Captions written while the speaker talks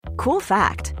Cool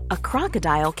fact, a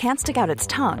crocodile can't stick out its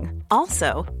tongue.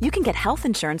 Also, you can get health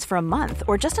insurance for a month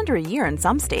or just under a year in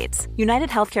some states. United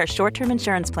Healthcare short-term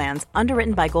insurance plans,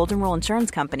 underwritten by Golden Rule Insurance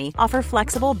Company, offer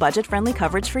flexible, budget-friendly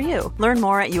coverage for you. Learn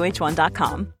more at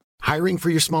uh1.com. Hiring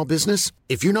for your small business?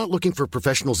 If you're not looking for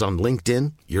professionals on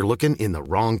LinkedIn, you're looking in the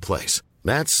wrong place.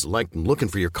 That's like looking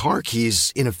for your car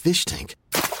keys in a fish tank.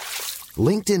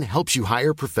 LinkedIn helps you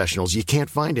hire professionals you can't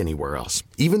find anywhere else,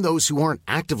 even those who aren't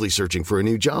actively searching for a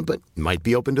new job but might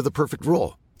be open to the perfect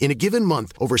role. In a given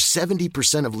month, over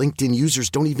 70% of LinkedIn users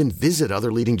don't even visit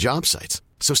other leading job sites.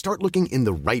 So start looking in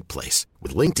the right place.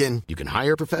 With LinkedIn, you can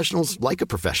hire professionals like a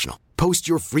professional. Post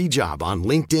your free job on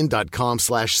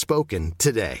linkedin.com/spoken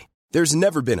today. There's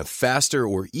never been a faster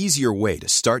or easier way to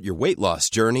start your weight loss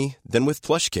journey than with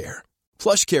PlushCare.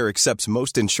 PlushCare accepts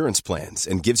most insurance plans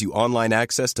and gives you online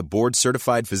access to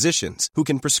board-certified physicians who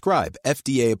can prescribe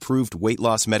FDA-approved weight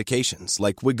loss medications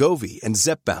like Wegovy and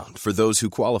Zepbound for those who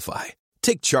qualify.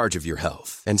 Take charge of your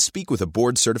health and speak with a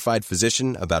board-certified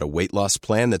physician about a weight loss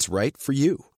plan that's right for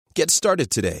you. Get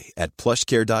started today at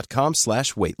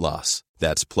plushcare.com/weight-loss.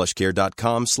 That's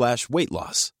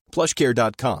plushcare.com/weight-loss.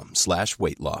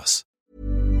 plushcare.com/weight-loss.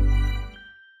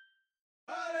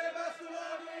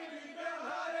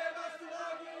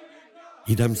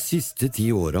 I de siste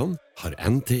 10 årene har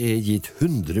NTE gitt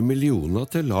 100 millioner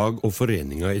til lag og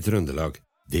foreninger i Trøndelag.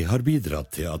 Det har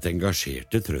bidratt til at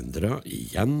engasjerte trøndere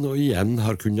igjen og igjen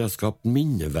har kunnet skapt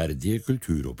minneverdige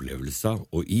kulturopplevelser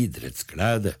og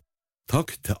idrettsglede.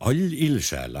 Takk til alle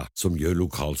ildsjeler som gjør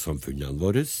lokalsamfunnene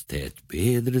våre til et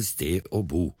bedre sted å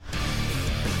bo.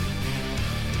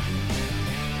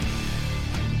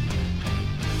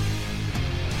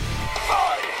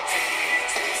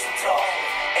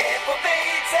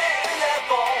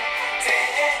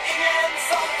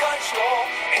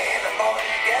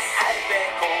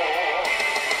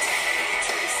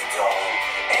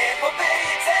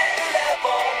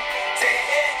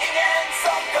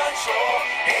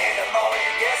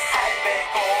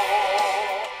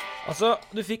 Altså,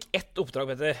 du fikk ett oppdrag,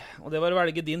 Petter, og det var å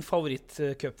velge din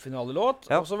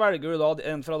favoritt-cupfinalelåt, og så velger du da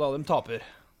en fra da de taper.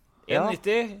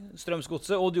 1,90,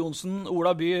 Strømsgodset, Odd Johnsen,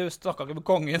 Ola By, snakket ikke med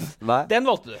kongen. Nei. Den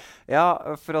valgte du. Ja,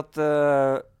 for at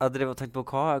jeg drev og tenkte på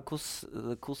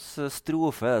hvordan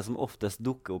strofe er det som oftest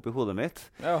dukker opp i hodet mitt.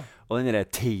 Ja. Og den der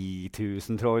 10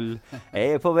 000 troll, jeg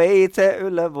er på vei til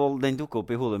Ullevål, den dukker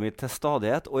opp i hodet mitt til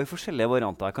stadighet, og i forskjellige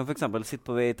varianter. Jeg kan for eksempel sitte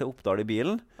på vei til Oppdal i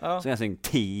bilen, så kan jeg synge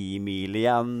 10 mil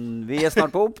igjen, vi er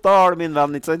snart på Oppdal, min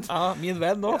venn, ikke sant? Ja, min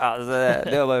venn nå. Ja,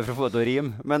 det er bare for å få det til å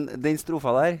rime, men den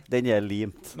strofa der, den er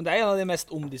limt. Men det er en av de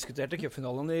mest omdiskuterte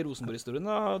cupfinalene i Rosenborg-historien,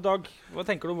 Dag. Hva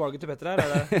tenker du om valget til Petter her? Er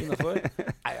det innenfor?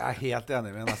 Jeg er helt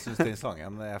enig med den. Jeg synes den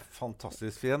sangen er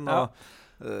fantastisk fin. Og,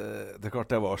 det er klart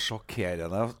det var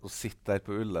sjokkerende å sitte der på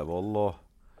Ullevål og...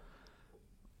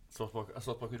 Jeg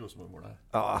satt bak Rosenborg-mål her.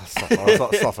 Ja,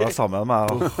 jeg satt der sammen med meg.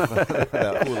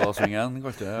 Colasvingen,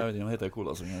 kalte jeg. Jeg vet ikke om det heter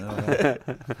Colasvingen.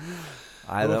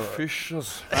 Nei, men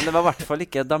det var i hvert fall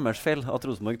ikke deres feil at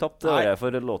Rosenborg tappte,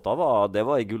 for låta var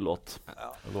en gullåt. Ja.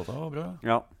 Låta var bra.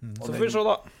 Ja. Så får vi se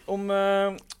da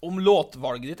om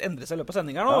låtvalget ditt endrer seg i løpet av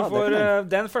sendingen nå, for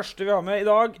den første vi har med i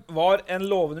dag var en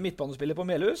lovende midtbanespiller på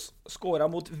Melhus,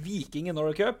 skåret mot Viking i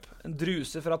Norway Cup, en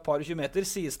druse fra et par 20 meter,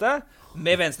 sies det,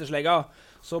 med venstreslegga.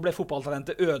 Så ble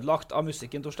fotballtalentet ødelagt av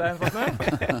musikken, Torstein, fått med.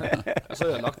 Så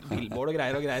ødelagt Billboard og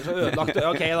greier, så ødelagt,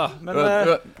 ok da. Men,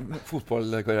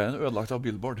 fotballkarrieren ødelagt av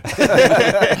Billboard.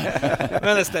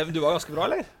 Men Esteven, du var ganske bra,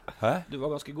 eller? Hæ? Du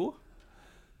var ganske god?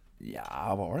 Ja,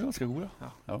 jeg var det ganske god,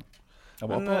 ja. Jeg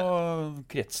var på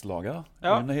kretslaget da.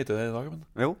 Ja. Men det heter det i dag, men...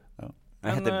 Jo. Ja.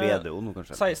 Jeg heter BDO nå,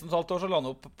 kanskje. 16,5 år så la han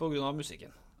opp på grunn av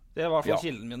musikken. Det var i hvert fall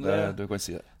kilden min. Du kan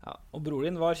si det. Ja, og bror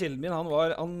din var kilden min.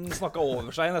 Han snakket over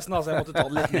seg nesten, så jeg måtte ta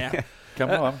det litt ned. Hvem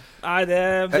var dem? Nei,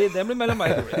 det blir mellom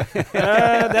meg og bror din.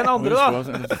 Den andre da.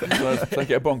 Så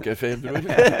tenker jeg banker feil, bror.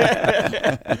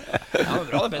 Ja, men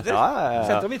bra det, Petter.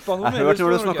 Senter midtbanen. Jeg hørte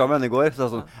når du snakket med henne i går,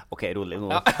 så sånn, ok, rolig nå.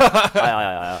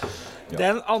 Ja.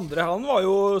 Den andre han var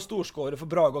jo storskårer for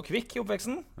Brage og Kvikk i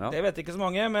oppveksten. Det vet ikke så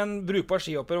mange, men brukbar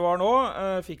skihopper var nå.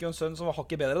 Fikk jo en sønn som var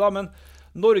hakket bedre da, men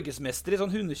norgesmester i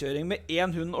sånn hundekjøring med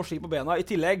 1 hund og ski på bena i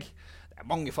tillegg. Det er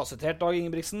mangefasettert, Dag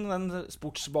Ingebrigtsen, den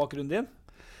sportsbakgrunnen din.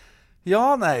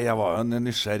 Ja, nei, jeg var en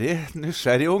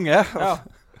nysgjerrig unge. Ja.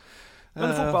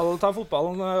 Men ta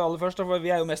fotballen aller først, for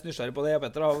vi er jo mest nysgjerrig på det,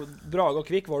 Petter. Brage og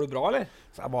Kvikk, var du bra, eller?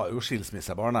 Så jeg var jo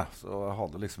skilsmissebarn, så jeg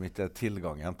hadde liksom ikke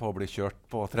tilgangen på å bli kjørt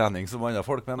på trening som andre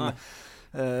folk, men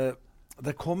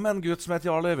det kom en gutt som het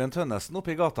Jarl Øyvind Tønnesen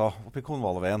oppe i gata, oppe i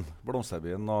Konvalveien,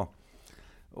 Blomsterbyen,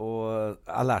 og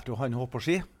jeg lærte jo han å hoppe på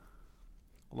ski.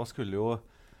 Og da skulle jo...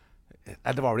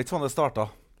 det var vel ikke sånn det startet.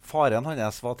 Faren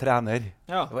hans var trener.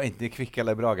 Ja. Det var enten i Kvikk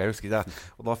eller Brage, jeg husker ikke det.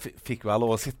 Og da fikk jeg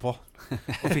lov å sitte på.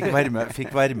 Og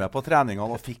fikk være med på treningene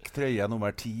og fikk trøye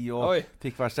nummer 10 og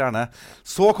fikk hver stjerne.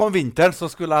 Så kom vinteren, så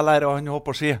skulle jeg lære han å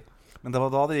hoppe på ski. Men det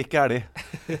var da det gikk gærlig.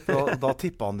 Da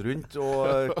tippet han rundt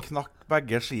og knakk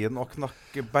begge skiene og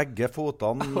knakk begge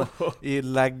fotene i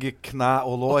legg, kne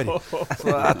og lår. Så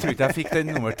jeg tror ikke jeg fikk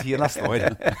den nummer 10 neste år.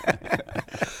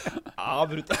 Ja,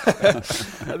 det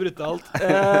er brutalt.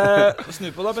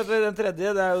 Snu på da, Petter. Den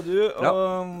tredje, det er jo du.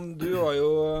 Og du var jo,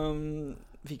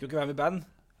 fikk jo ikke være med i band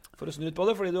for å snu ut på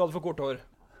det, fordi du hadde for kort hår.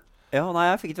 Ja, nei,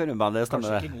 jeg fikk ikke være med band, det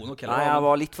stemmer. Kanskje ikke god nok heller. Nei, jeg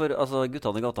var litt for, altså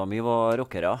guttene i gata mi var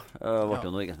rockere. Ble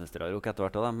jo norgesmestere i rock etter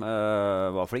hvert av dem.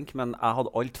 Var flink, men jeg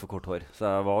hadde alt for kort hår, så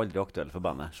jeg var aldri aktuell for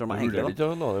bandet. Du vurderer ikke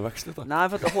å la det vekst litt da? Nei,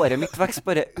 for håret mitt vekst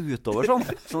bare utover sånn.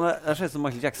 Så jeg ser ut som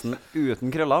Michael Jackson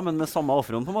uten krøller, men med samme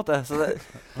afroen på en måte. Så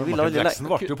Michael Jackson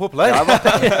ble jo populær.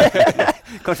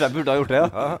 Kanskje jeg burde ha gjort det,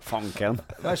 ja. Fanken.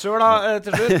 Nei, selv da,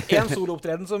 til slutt, en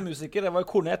soloopptreden som musiker, det var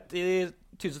Kornett i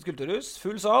Tynset kulturhus,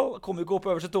 full sal, kom jo ikke opp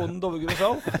øverste tonen, Dovregubben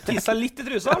sal, tissa litt i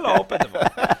trusa, la opp etterpå.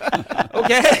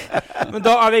 Ok, men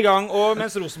da er vi i gang, og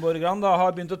mens Rosenborgerne da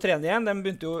har begynt å trene igjen, de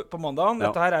begynte jo på mandagen,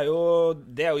 dette her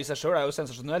det er jo i seg selv, det er jo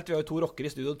sensasjonelt, vi har jo 2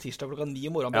 rockere i studio tirsdag klokka 9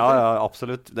 i morgen. Ja,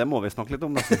 absolutt, det må vi snakke litt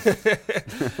om nesten.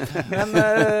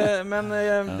 men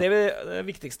det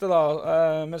viktigste da,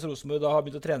 mens Rosenborg da har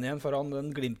begynt å trene igjen foran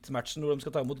den Glimt-matchen, hvor de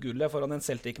skal ta imot gullet, foran en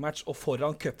Celtic-match, og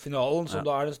foran cupfinalen, som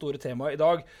da er det store temaet i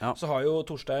dag, så har jo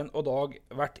Torstein og Dag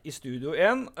vært i studio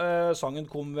igjen. Sangen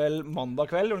kom vel mandag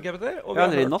kveld, gjorde den ikke, Petter? Ja,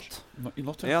 eller i natt. I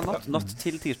natt, ja. Natt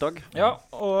til tirsdag. Ja,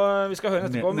 og vi skal høre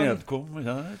den etterpå.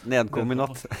 Nedkom i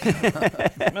natt.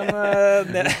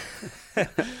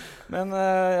 Men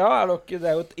ja, det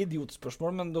er jo et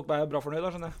idiotspørsmål, men dere er bra fornøyd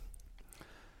da, skjønner jeg.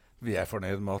 Vi er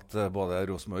fornøyd med at både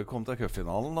Rosenborg kom til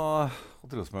cupfinalen, og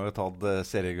at Rosenborg har tatt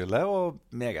seriegullet, og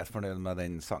meget fornøyd med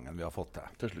den sangen vi har fått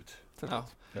til slutt. Ja.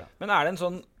 Men er det en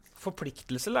sånn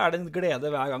forpliktelse, eller er det en glede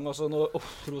hver gang? Altså, når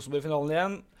Rosenborg-finalen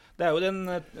igjen, det er jo den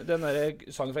der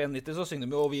sangen fra 91, så synger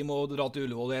de jo, og vi må dra til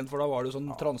Ullevål igjen, for da var det jo sånn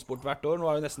transport hvert år, nå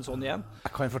er det jo nesten sånn igjen.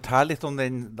 Jeg kan fortelle litt om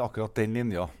akkurat den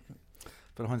linja.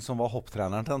 For han som var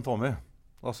hopptreneren til den Tommy,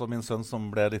 altså min sønn som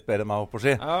ble litt bedre med hopp på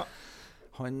ski,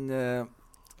 han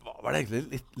var vel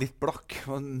egentlig litt blakk,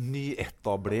 og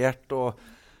nyetablert, og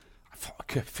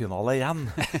cupfinale igjen.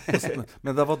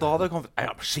 Men det var da det kom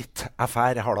shit, jeg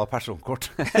har da personkort.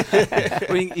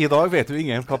 Og i dag vet jo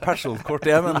ingen hva personkort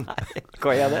er, men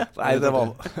hva er det? Nei, det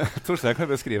var Torstein kan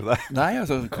beskrive det. Nei,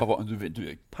 altså, du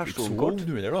personkort?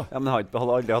 Du er der da. Ja, men jeg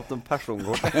hadde aldri hatt noen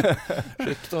personkort.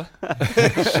 Sjekk da.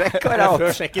 Sjekk har jeg hatt.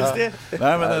 Før sjekkens tid.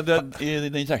 Nei, men i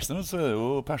den teksten så er det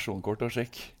jo personkort og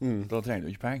sjekk. Da trenger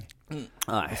du ikke penger.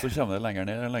 Og så kommer det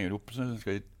lenger opp, så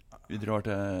skal vi drar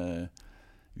til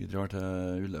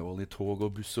Ullevål i tog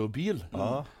og buss og bil.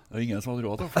 Det er ingen som hadde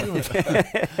råd til det.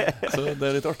 Så det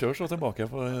er litt artig å se tilbake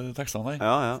på tekstene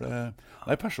her.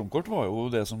 Nei, personkort var jo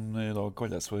det som i dag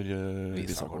kalles for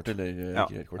visakort, eller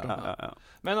IKEA-kort.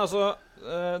 Men altså,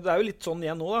 det er jo litt sånn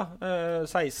igjen nå da.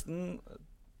 16,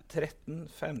 13,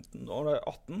 15 og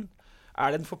 18.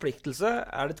 Er det en forpliktelse?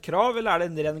 Er det et krav, eller er det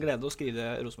en ren glede å skrive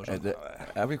Rosenborg?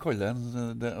 Jeg vil kalle det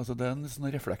det er en sånn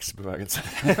refleksbevegelse.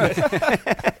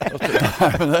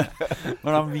 Når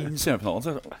de vinner semifinalen,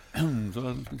 så er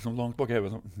det liksom langt bak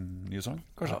hodet ny sang,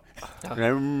 kanskje.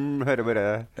 Hører bare...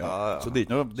 Så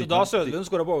da Søderlund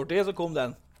skåret på overtid, så kom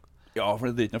den? Ja, for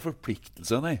det er ikke noen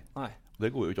forpliktelse, nei.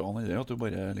 Det går jo ikke an at du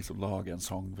bare liksom lager en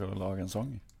sang for å lage en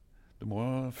sang. Du må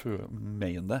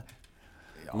mene det.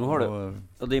 I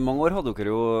mange år var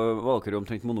dere jo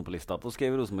omtrent monopolister på å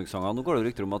skrive Rosenborg-sanger. Nå går det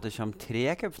rykter om at det kommer 3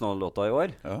 cupfinalelåter i år.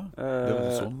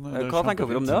 Hva tenker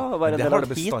dere om det? Det har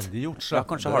det bestandig gjort seg. Ja,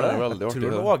 kanskje har det. Jeg tror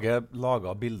det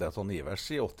laget bildet av Ivers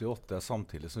i 88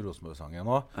 samtidig som Rosenborg-sangen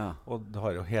også. Og det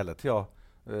har jo hele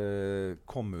tiden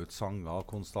kommet ut sanger,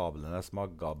 Konstablenes,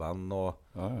 Maggaband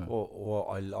og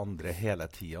alle andre hele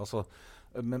tiden.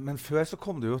 Men før så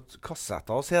kom det jo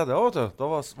kassetter og CD-er, vet du. Da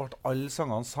ble alle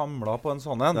sangene samlet på en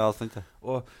sånn en.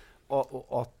 Og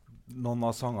at noen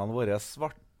av sangene våre ble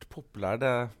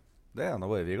populære, det er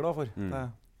noe vi er glad for.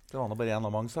 Det var bare en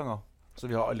av mange sanger.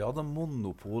 Så vi har alle hatt en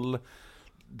monopol.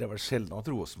 Det er vel sjelden at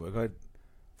Rosenborg har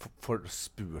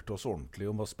spurt oss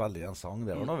ordentlig om å spille i en sang.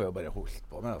 Det var noe vi har bare holdt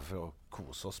på med for å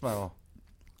kose oss med.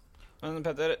 Men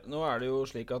Petter, nå er det jo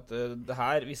slik at det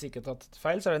her, hvis ikke har tatt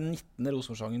feil, så er det 19.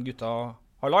 Rosenborg-sangen gutta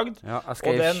har lagd. Ja, jeg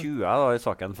skrev 20 da i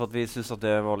saken, for at vi synes at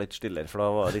det var litt stillere, for da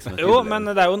var det liksom... Jo, men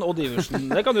det er jo en Odd Iversen.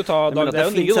 Det kan du ta, Dag. Det er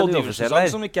jo en ny Odd Iversen-sang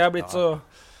som ikke er blitt så...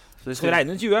 Skal vi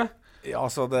regne 20? Ja,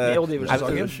 altså Odd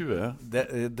Iversen-sangen.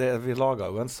 Vi laget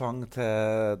jo en sang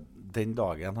til den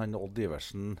dagen han Odd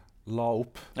Iversen la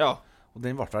opp. Ja. Og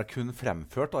den ble vel kun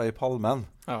fremført da, i Palmen.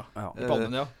 Ja, i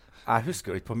Palmen, ja. Jeg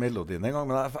husker jo ikke på melodien en gang,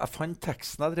 men jeg fant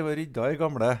teksten jeg drev og rydda i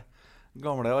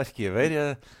gamle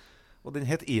arkiver. Og den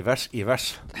het Ivers.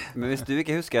 Men hvis du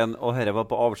ikke husker den, og dette var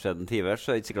på avskjeden til Ivers,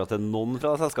 så er det ikke sikkert at det er noen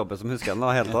fra selskapet som husker den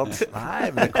da, helt tatt. Nei,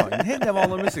 men det kan hende det var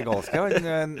noe musikalske.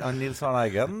 Han Nils Arne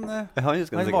Eggen, han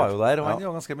var jo der, og han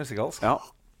var ganske musikalsk. Ja.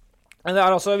 Men det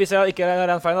altså, hvis jeg ikke er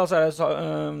en feil da, så er det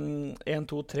 1,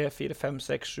 2, 3, 4, 5,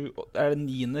 6, 7 Er det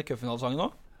 9. cupfinalesangen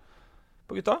nå?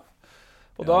 På gutta?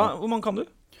 Og da, hvor mange kan du?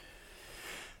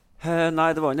 Nei,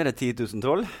 det var den der 10 000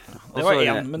 troll. Det var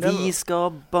en, men det... Vi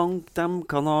skal bank dem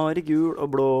kanari gul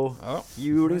og blå.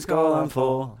 Juling skal de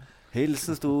få.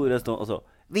 Hilsen store stå. Og så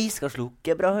vi skal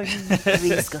slukke brann.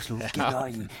 Vi skal slukke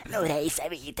brann. Nå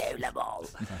reiser vi til Ullevål.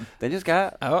 Den husker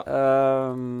jeg.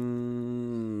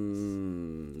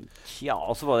 Ja,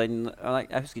 og så var den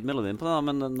jeg husker ikke melodien på den,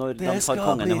 men når det de tar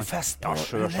kongen... Det skal bli fest på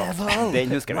Ullevål.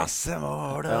 Den husker jeg. Masse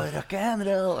mål og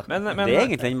rock'n'roll. Men det er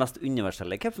egentlig den mest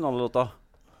universelle cupfinalelåta.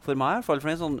 For meg i hvert fall, for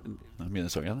det er sånn...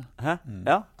 Minisangen. Hæ?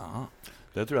 Ja.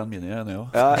 Det tror jeg Mini er enig i, ja.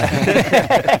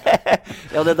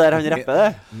 Ja, det der han rapper det.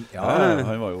 Ja,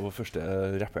 han var jo første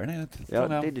rapperen.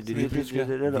 Vi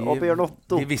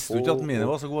visste jo ikke at Mini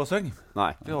var så god å synge.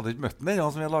 Nei. Vi hadde ikke møtt den der,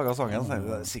 som vi laget sangen. Så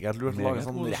det er sikkert lurt å lage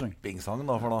sånn rappingsang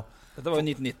da, for da. Dette var jo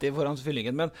 1990 foran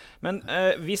fyllingen, men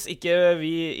hvis ikke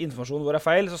informasjonen vår er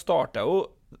feil, så startet jo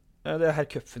det her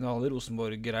cupfinale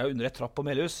Rosenborg-greia under et trapp på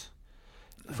Melhus.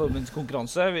 Forbundets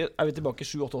konkurranse. Er vi tilbake i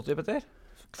 7-8-80, Petter?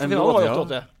 Finalen var jo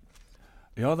 8-80.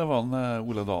 Ja, det var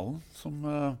Ole Dalen som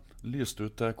lyste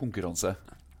ut konkurranse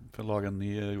for å lage en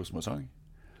ny Rosenborg-sang.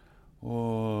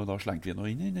 Og da slengte vi noe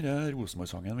inn i den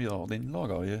Rosenborg-sangen. Den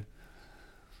laget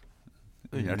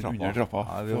vi under trappa.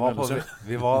 Ja,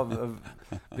 vi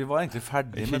var egentlig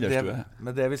ferdig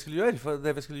med det vi skulle gjøre. For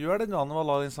det vi skulle gjøre den dagen var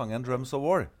å lage den sangen Drums of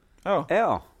War.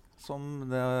 Ja. Som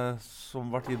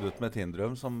ble gitt ut med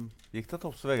Tindrøm, som gikk til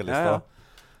topps VG-lista.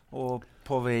 Og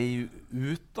på vei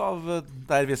ut av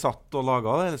der vi satt og laget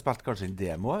det, eller spilte kanskje en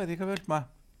demo, jeg vet ikke hva vi holdt med.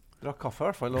 Drakk kaffe i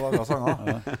hvert fall og laget sanger.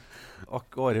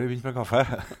 Året vi begynte med kaffe.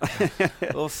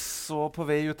 Og så på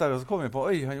vei ut der, så kom vi på,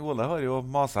 han Ole har jo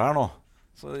maset her nå.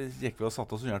 Så gikk vi og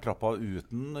satt oss under trappa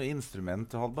uten instrument,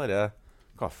 og hadde bare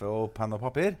kaffe og penn og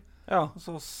papir. Og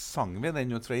så sang vi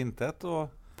den ut fra intet,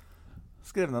 og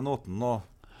skrev ned noten og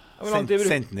sendte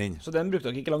den inn. Så den brukte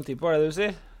dere ikke lang tid på, er det du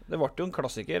sier? Det ble jo en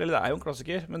klassiker, eller det er jo en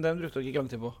klassiker, men den brukte dere ikke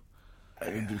lang tid på.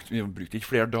 Vi brukte ikke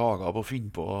flere dager på å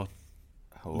finne på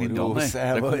linjene.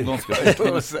 Det kom ganske fort.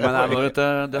 Men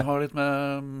det har litt med...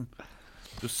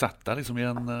 Du setter deg liksom i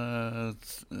en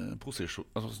posisjon...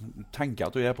 Altså, tenker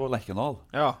at du er på Lerkendal.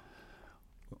 Ja.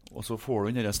 Og så får du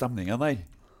den der stemningen der.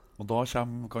 Og da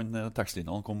kan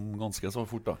tekstlinjene komme ganske så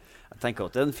fort da. Jeg tenker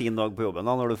at det er en fin dag på jobben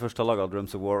da, når du først har laget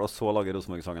Drums of War, og så lager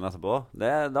Rosenborg-sangen etterpå.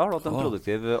 Da har du hatt en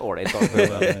produktiv ålreit dag på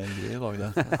jobben.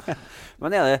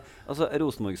 Men altså,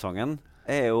 Rosenborg-sangen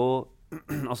er jo,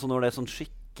 altså når det er sånn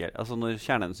skikkelig, altså når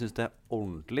kjernen synes det er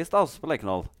ordentlig stas på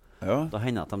Lerkendal, da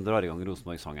hender at de drar i gang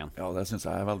Rosenborg-sangen. Ja, det synes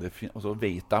jeg er veldig fint. Altså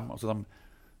vet de, altså de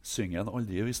synger den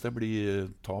aldri hvis det blir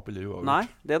tap eller uavgjort. Nei,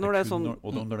 det er når det er sånn...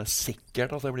 Og når det er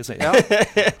sikkert at det blir seier. Ja.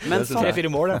 Men det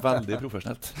 3-4 mål, det. Veldig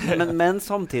profesjonelt. Men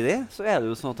samtidig så er det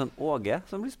jo sånn at en Åge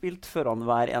som blir spilt foran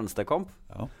hver eneste kamp,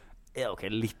 er dere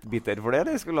litt bitter for det,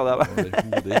 eller skulle det være?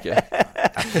 Overhodet ikke.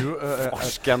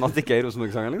 Farsken at det ikke er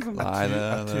Rosenborg-sangen, liksom. Nei,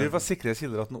 jeg tror det var sikre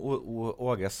kilder at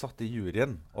Åge satt i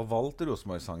juryen og valgte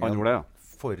Rosenborg-sangen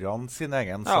foran sin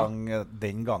egen sang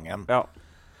den gangen. Ja.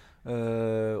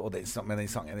 Men den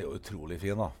sangen er jo utrolig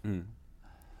fin da.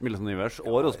 Milton Ivers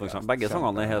og Rosenborg-sang. Begge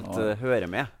sangene er helt hører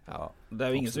med. Ja, det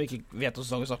er jo ingen som ikke vet hva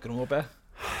sang vi snakker om, håper jeg.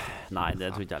 Nei, det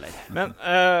tror ikke jeg heller. Men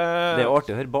det er jo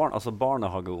artig å høre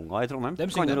barnehageunger i Trondheim. De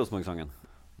kan Rosenborg-sangen.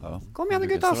 Ja. Kom igjen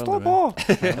gutta, stå på!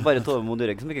 Det er bare Tove Mo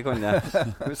Durek som ikke kan det.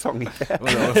 Hun sang ikke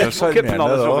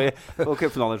på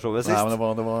cupfinaleshowet sist. Nei, men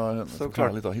det var så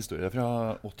klart litt av historie fra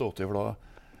 88, for da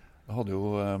hadde jo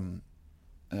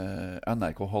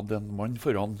NRK hadde en mann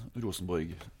foran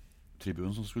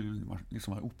Rosenborg-tribunen som skulle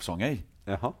liksom være oppsanger.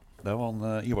 Jaha. Det var han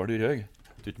Ivar Dyrhaug.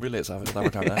 Du ikke blir lei seg for at jeg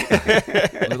forteller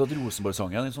det.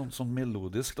 Rosenborg-sangen sånn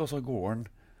melodisk da, så går den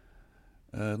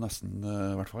nesten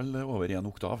i hvert fall over 1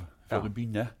 oktav fra du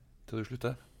begynner til du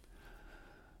slutter.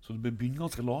 Så du bør begynne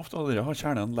ganske lavt, og dere har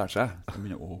kjernen lært seg.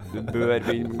 Du bør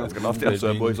begynne ganske lavt. Det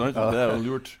er jo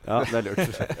lurt. Ja, det er lurt.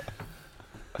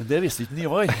 Men det visste ikke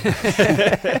Ivar.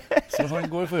 Så han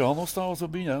går foran oss da, og så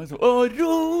begynner han liksom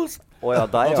Ja,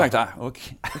 der, Da tenkte jeg, ok.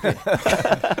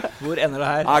 Hvor ender det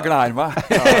her? Jeg gleder meg.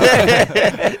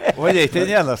 Og han ikke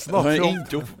den eneste da. Han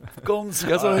endte opp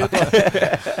ganske så høyt da.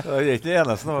 Han ikke den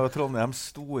eneste da. Trondheims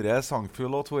store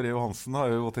sangfugl og Tore Johansen har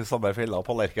jo gått i samme fella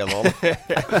på Lerkendal.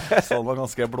 Så han var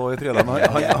ganske blå i trynet, men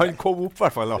han kom opp I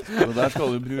hvert fall da. Så der skal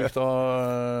du bruke da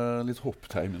litt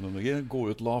hoppterminologi. Gå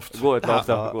ut lavt. Gå ut lavt.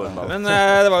 Men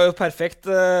det var jo perfekt.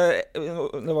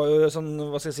 Det var jo sånn,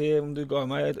 hva skal jeg si, om du ga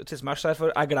meg til smash her, for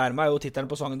Jeg gleder meg jo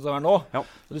tittelen på sangen til å være nå. Ja.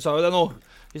 Og du sa jo det nå,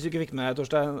 hvis du ikke fikk med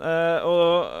Torstein. Og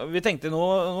vi tenkte nå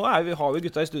har vi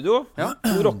gutta I studio.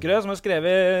 To rockere som har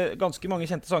skrevet ganske mange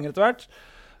kjente sanger etter hvert.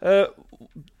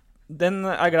 Den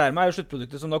Jeg gleder meg jo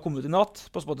sluttproduktet som da kom ut I natt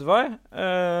på Spotify.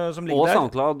 Som ligger og der.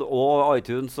 SoundCloud og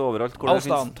iTunes og overalt hvor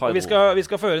det finnes. Vi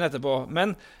skal føre den etterpå.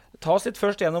 Men ta oss litt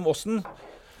først gjennom hvordan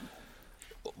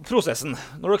prosessen.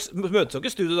 Når dere møtes dere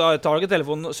I studio, da tar dere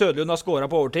telefonen. Sødlund har skåret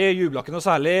på overtid. Jubler ikke noe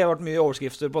særlig. Det har vært mye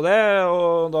overskrifter på det.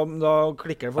 Og da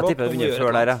klikker det for Jeg tipper det begynner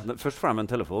før der. Først får de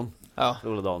en telefon. Ja.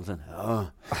 Ole Dalen sin. Ja.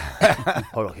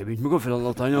 Har dere begynt med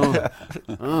kaffelattene? Ja.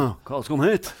 Hva skal komme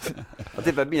hit? Jeg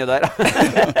tipper det begynner der.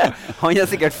 Han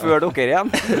sikkert før dere igjen.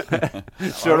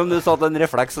 Selv om du satt en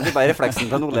refleks, så tipper jeg refleksen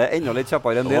til Ole enda litt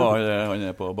kjappere enn din. Han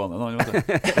på banen, han,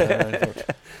 vet du.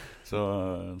 Så...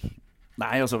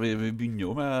 Nei, altså, vi begynner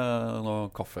jo med noen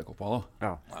kaffekopper, da.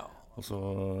 Ja. Og så...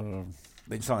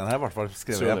 Den sangen her I hvert fall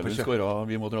skrevet jeg på skåret,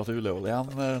 vi må dra til Ullevål igjen.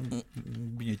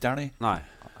 Begynner ikke der, nei. Nei.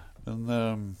 Men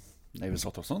vi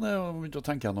satt oss sånn og begynte å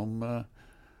tenke gjennom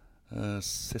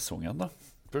sesongen, da,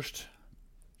 først.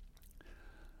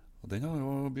 Og den har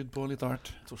jo bydd på litt hvert.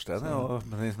 Torstein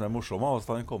men det som morsom av oss,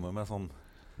 da han kommer med sånn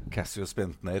Cassius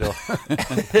Bentner og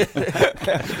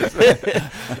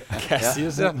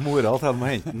Cassius, ja. Mora til med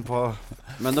henten på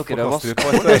Men dere har vasket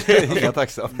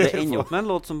Det ender opp med en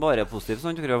låt som bare positiv,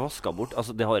 sånn at dere har vasket bort.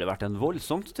 Altså, det har jo vært en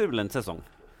voldsomt turbulent sesong.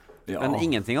 Ja. Men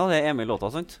ingenting av det med I låta,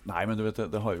 sant? Nei, men du vet,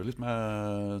 det har jo litt med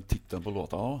titelen på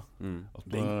låta også.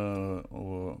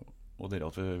 Og det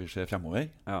at vi ser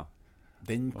fremover. Ja.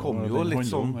 Den kom jo litt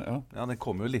sånn den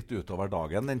kom jo litt utover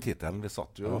dagen, den titelen. Vi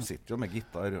sitter jo med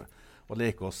gitar og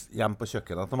leker oss hjem på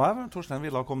kjøkkenet til meg. Torstein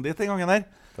ville komme dit den gangen her.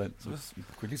 Så vi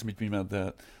kunne liksom ikke begynne med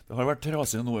det. Det har vært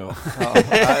trasig nå, ja.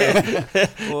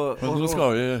 Men nå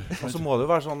skal vi... Og så må det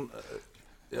jo være sånn...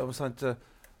 Ja, men sant...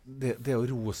 Det jo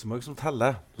Rosenborg som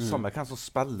teller. Samme hvem som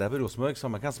spiller på Rosenborg,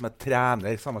 samme hvem som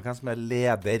trener, samme hvem som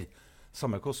leder,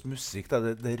 samme hvordan musikk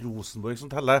det Rosenborg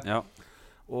som teller. Ja.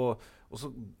 Og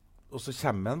så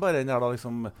kommer en bare inn der da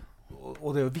liksom, og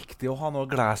det jo viktig å ha noe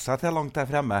å glede seg til langt der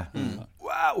fremme.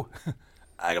 Wow!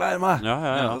 Jeg gleder meg!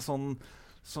 Ja. Sånn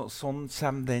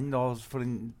kommer den da, for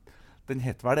den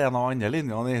heter vel en av andre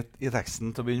linjene I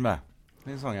teksten til å begynne med,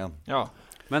 den sangen. Ja.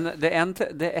 Men det noe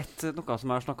som jeg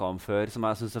har snakket om før, som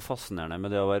jeg synes fascinerende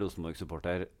med det å være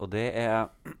Rosenborg-supporter, og det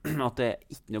at det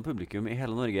ikke noe publikum I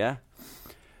hele Norge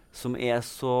som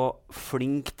så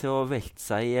flink til å velte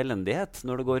seg I elendighet.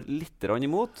 Når det går litt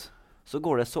imot, så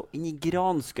går det så inn I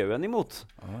granskauen imot.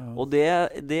 Og det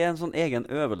en sånn egen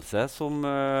øvelse som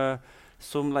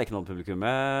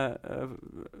Lerkendal-publikummet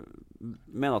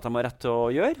mener at de har rett til å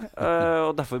gjøre.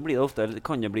 Og derfor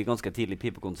kan det bli ganske tidlig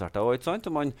pipekonserter også, ikke sant?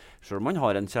 Og selv om man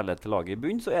har en kjærlighet til laget I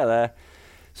bunn, så er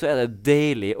det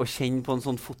deilig å kjenne på en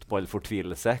sånn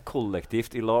fotballfortvilelse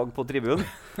kollektivt I lag på tribunen.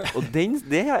 Og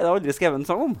det har jeg aldri skrevet en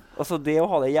sang om. Altså det å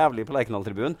ha det jævlig på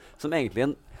Lerkendal-tribunen, som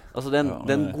egentlig det er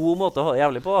en god måte å ha det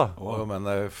jævlig på. Men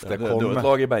det er jo et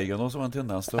lag I Bergen også, som har en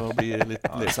tendens til å bli litt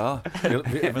lei seg.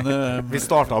 Vi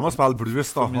startet med å spille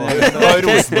blues da. Det var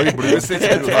Rosenborg Blues.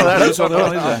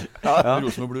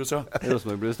 Rosenborg Blues, ja.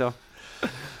 Rosenborg Blues, ja.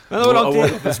 Men det var lang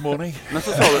tid.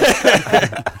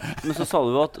 Men så sa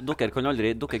du at dere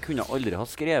kunne aldri ha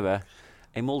skrevet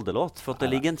en Molde-låt, for at det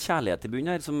ligger en kjærlighet I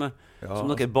bunnen her som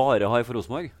dere bare har for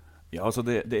Rosenborg. Ja, altså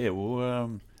det jo...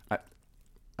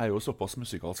 Jeg jo såpass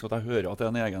musikalsk at jeg hører at det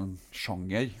en egen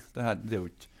sjanger. Det jo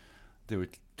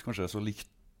ikke kanskje så likt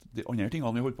de andre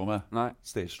tingene vi holder på med. Nei.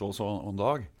 Stage Dolls og en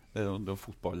dag. Det jo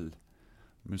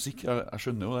fotballmusikk. Jeg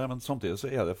skjønner jo det, men samtidig så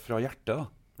det fra hjertet da.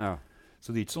 Ja.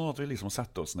 Så det ikke sånn at vi liksom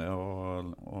setter oss ned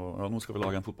og nå skal vi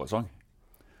lage en fotballsang.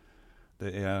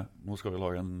 Nå skal vi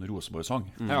lage en Rosenborg-sang.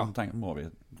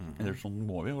 Sånn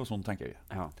må vi, og sånn tenker vi.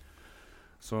 Ja.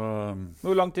 Så,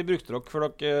 hvor lang tid brukte dere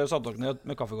før dere satte dere ned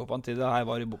med kaffekoppene til det her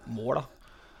var I mål da?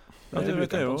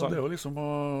 Det jo liksom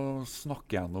å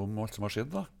snakke gjennom alt som har skjedd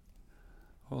da.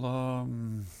 Og da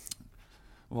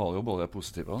var det jo både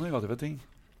positive og negative ting.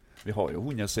 Vi har jo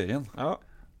vunnet serien. Ja.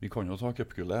 Vi kan jo ta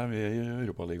cupgullet, vi I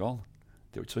Europaligaen.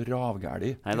 Det jo ikke så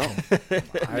ravgærlig.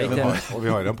 Og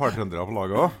vi har en par trøndere på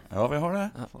laget også. Ja, vi har det.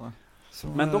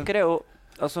 Men dere jo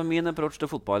Altså, min approach til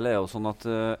fotball jo sånn at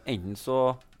enten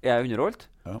så jeg underholdt,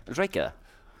 eller så ikke det.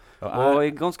 Og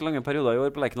i ganske lange perioder i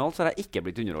år på Lerkendal så har jeg ikke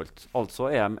blitt underholdt. Altså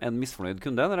jeg en misfornøyd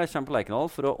kunde når jeg kommer på Lerkendal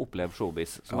for å oppleve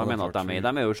showbiz, som jeg mener at de i.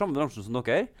 De jo i samme bransjen som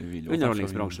dere,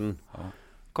 underholdningsbransjen.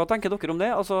 Hva tenker dere om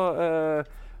det? Altså,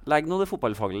 legg nå det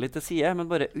fotballfaglige litt til side, men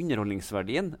bare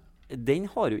underholdningsverdien, den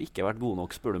har jo ikke vært god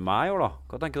nok, spør du meg i år da.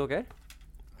 Hva tenker dere?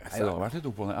 Det har vært litt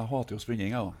opp på det. Jeg hater jo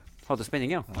spenning, jeg da. Hater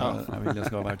spenning, ja. Jeg vil det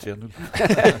skal være 3-0.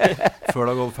 Før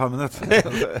det har gått 5 minutter.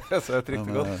 Så er det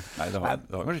riktig godt. Nei, det har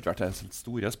kanskje ikke vært det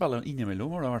store spillet,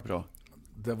 innimellom har det vært bra.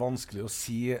 Det er vanskelig å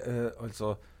si,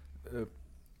 altså,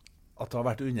 at det har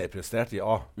vært underprestert,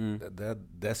 ja.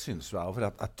 Det synes jeg, for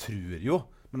jeg tror jo,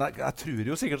 men jeg tror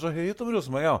jo sikkert så høyt om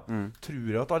Rosenborg, ja.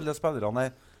 Tror jo at alle spillerne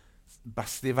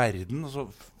best i verden, og så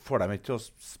får de ikke til å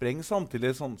sprenge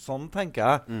samtidig, sånn tenker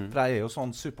jeg. For jeg jo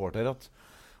sånn supporter at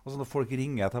altså når folk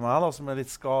ringer til meg da, som litt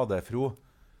skadefro,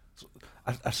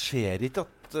 jeg ser ikke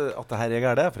at det her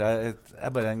galt, for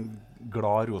jeg bare en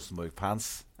glad Rosenborg-fans.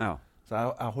 Ja. Så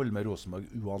jeg holder med Rosenborg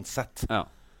uansett. Ja.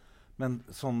 Men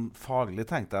sånn faglig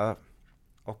tenkte jeg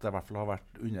at det i hvert fall har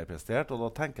vært underprestert, og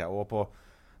da tenker jeg også på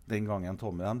den gangen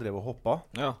Tommy de drev og hoppet.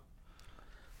 Ja.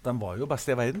 De var jo best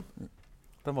i verden.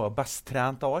 De var jo best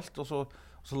trent av alt, og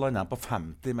så landet de på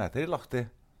 50 meter i lagt i.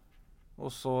 Og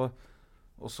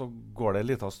så går det en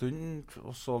liten stund,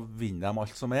 og så vinner de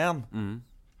alt som en.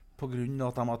 På grunn av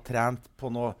at de har trent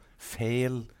på noe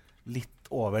feil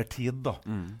litt over tid, da.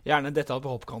 Gjerne detalj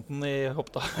på hoppkanten i hopp,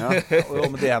 da.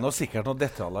 Men det er sikkert noen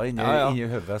detaljer inni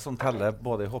høvet som teller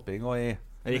både i hopping og i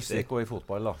musikk og i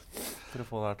fotball, da. For å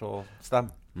få det her til å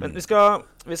stemme. Men vi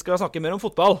skal snakke mer om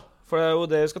fotball. For det er jo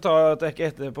det vi skal ta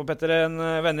etterpå, Petter, en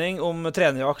vending om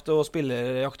trenerjakt og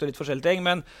spillerjakt og litt forskjellige ting.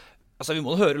 Men altså, vi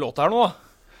må høre låta her nå, da.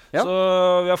 Ja. Så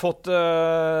vi har fått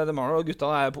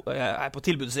guttene er på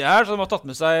tilbudssiden her, så de har tatt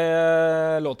med seg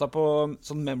låta på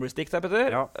sånn memory stick der,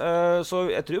 Petter. Så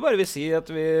jeg tror bare vi sier at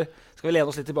skal vi lene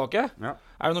oss litt tilbake. Er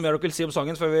det noe mer dere vil si om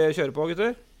sangen før vi kjører på,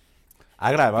 gutter?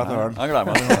 Jeg gleder meg til høren.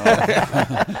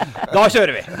 Da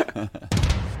kjører vi.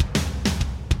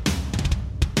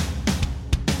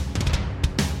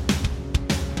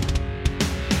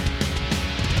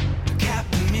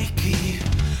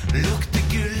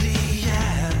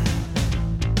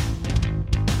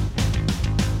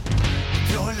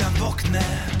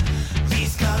 Vi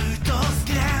skal ut og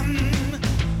skremme.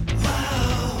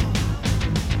 Wow.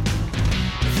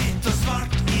 Hvitt og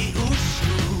svart i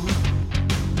Oslo.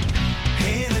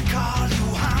 Hele Karl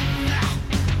Johan.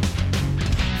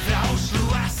 Fra Oslo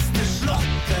S til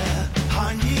Slottet.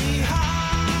 Han i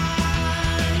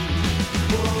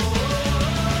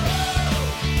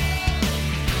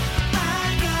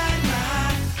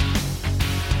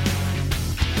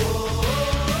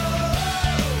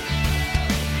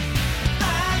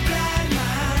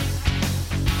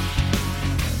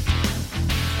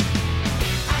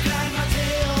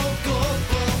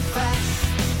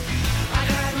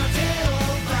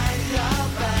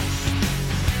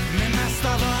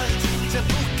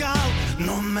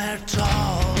nummer 12.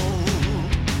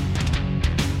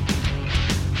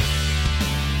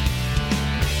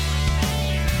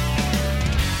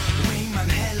 Wingman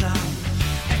Helland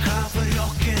klar for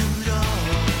rock'n'roll.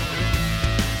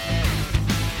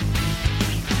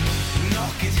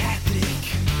 Nok et hat-trick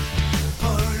på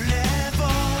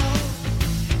Ullevål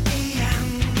igjen.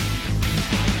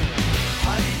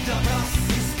 Har ryddet plass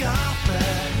i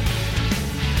skapet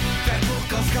der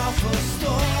boka skal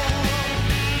forstå.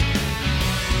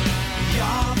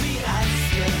 Ja, vi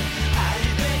elsker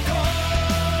RBK.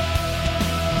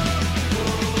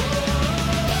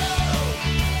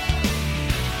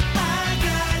 Jeg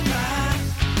gleder meg.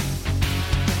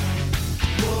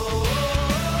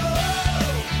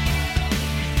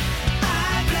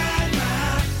 Jeg gleder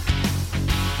meg.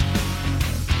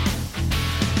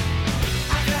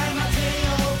 Jeg gleder meg til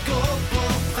å gå på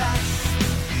fest.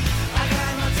 Jeg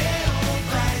gleder meg til å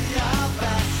være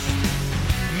best.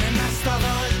 Men mest av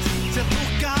alt til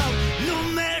pokal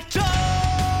nummer 12.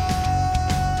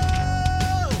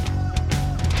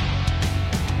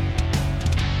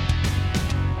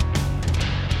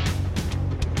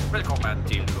 Velkommen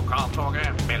til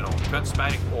lokaltoget mellom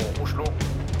Tønsberg og Oslo.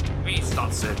 Vi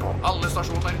stanser på alle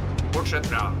stasjoner, bortsett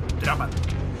fra Drammen.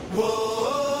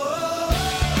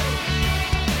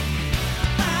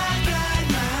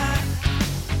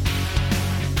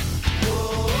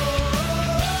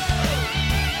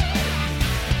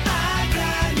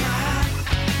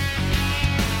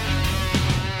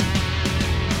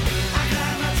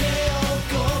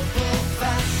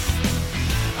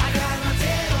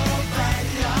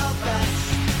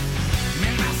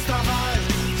 Men mest av alt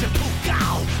til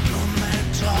pokal nummer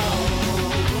 12.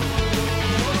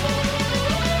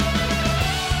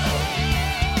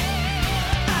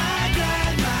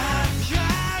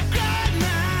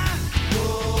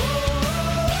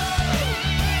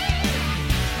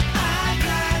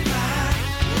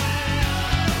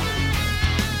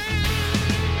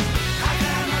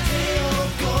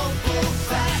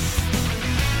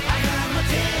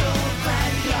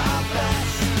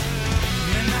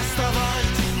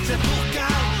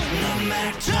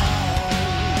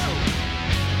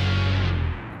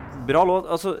 Bra låt.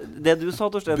 Altså, det du sa,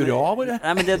 Torstein Bra, bare.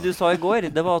 Nei, men det du sa I går,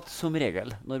 det var at som regel,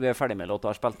 når vi ferdig med låta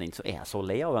og har spilt den inn, så jeg så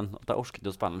lei av den, at jeg orsker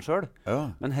ikke å spille den selv. Ja.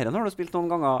 Men herren har du spilt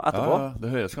noen ganger etterpå. Ja,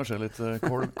 det høres kanskje litt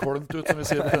kolmt ut, som vi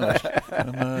sier på trøndersk.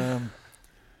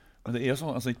 Men det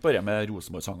sånn, altså ikke bare med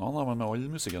Rosenborg-sangene, men med all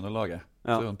musikken du lager.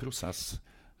 Så det en prosess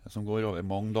som går over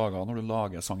mange dager når du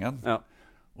lager sangen.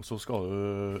 Og så skal du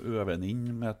øve den inn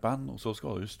med et band, og så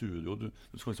skal du I studio. Du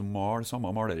skal liksom male samme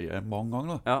maleriet mange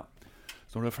ganger.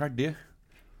 Så når du ferdig,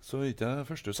 så det ikke det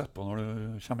første du setter på når du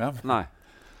kommer hjem. Nei.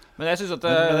 Men jeg synes at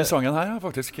men den sangen her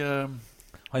faktisk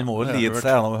han må jo lide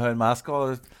seg gjennom å høre meg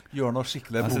skal gjøre noe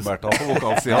skikkelig bomberter på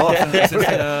vokalsiden.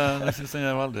 Jeg synes den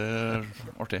veldig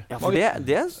artig. Ja, for det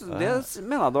mener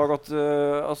jeg, Dag, at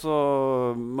altså,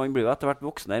 man blir jo etter hvert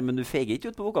voksen her, men du feger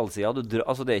ikke ut på vokalsiden.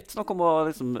 Altså, det ikke snakk om å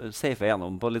liksom safe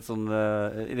gjennom på litt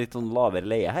sånn lavere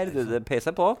leie her. Det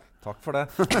peiser på. Takk for det.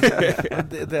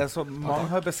 Det sånn, mange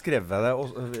har beskrevet det,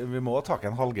 og vi må takke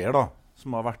en Hallgeir da,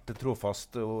 som har vært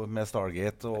trofast med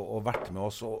Stargate og vært med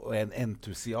oss og en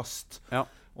entusiast.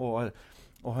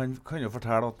 Og han kan jo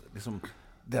fortelle at liksom,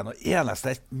 det noe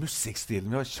eneste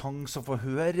musikkstilen vi har sjans å få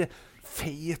høre.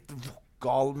 Feit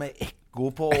vokal med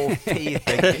ekko på, og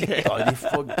feite gitarriff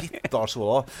og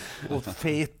gitarsolo, og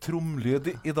feit tromlyd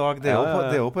I dag. Det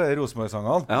er jo på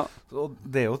Rosenborg-sangene. Og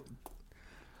det er jo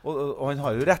og han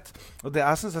har jo rett. Og det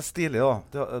jeg synes stilig da,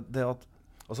 det at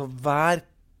altså, hver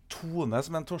tone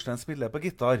som en Torstein spiller på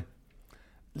gitar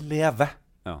lever.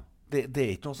 Det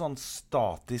ikke noe sånn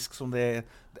statisk som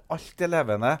alt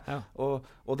levende.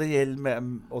 Og det gjelder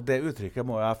med, og det uttrykket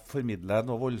må jeg formidle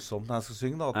noe voldsomt når jeg skal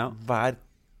synge da, at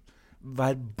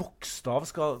hver bokstav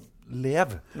skal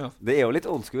leve. Det jo litt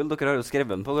old school. Dere har jo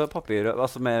skrevet den på papir,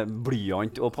 altså med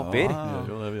blyant og papir.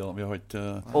 Vi har ikke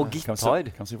og gitar.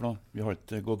 Kan si for noe? Vi har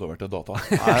ikke gått over til data.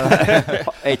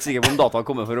 Jeg ikke sikker på om data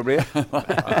kommer for å bli.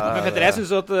 Men Petter, jeg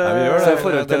synes at så I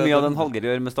forhold til mye av den Hallgeir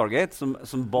gjør med Stargate,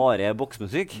 som bare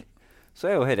boksmusikk, så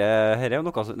jo her jo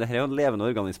noe, det her jo en levende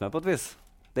organisme på et vis.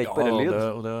 Det ikke bare lyd.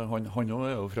 Han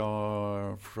jo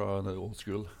fra old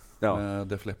school.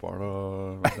 Def Leppard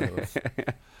og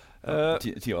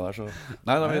tida der, så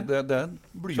nei, det en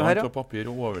blyant og papir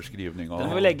og overskrivninger. Den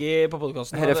må vi legge på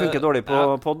podcasten. Dette funker dårlig på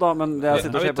podd da, men det jeg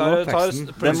sitter og ser på nå, teksten,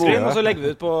 og så legger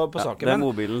vi ut på saken. Det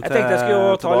mobilen til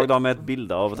Dag da med et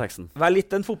bilde av teksten. Vær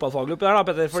litt en fotballfaglig oppi der da,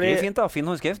 Petter. Skriv fint da, fin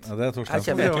håndskrift. Ja, det Torstein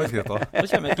som har håndskrift da. Nå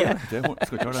kommer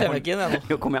jeg ikke inn.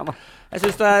 Jo, kom igjen da. Jeg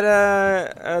synes det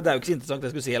jo ikke så interessant det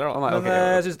jeg skulle si heller da. Men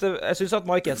jeg synes at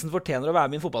Mike Jensen fortjener å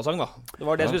være min fotballsang da. Det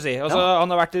var det jeg skulle si. Altså,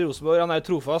 han har vært I Rosenborg, han jo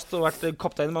trofast og vært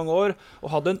kaptein I mange år, og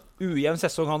hadde en ujevn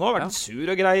sesong han også, vært sur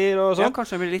og greier og sånn. Ja,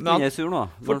 kanskje han blir litt mindre sur nå.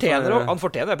 Han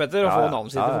fortjener Petter, å få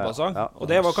navnet sitt til fotballsang. Og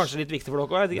det var kanskje litt viktig for dere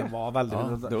også, jeg vet ikke. Det var veldig...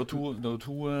 Det var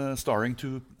to starring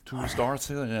two stars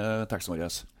I denne teksten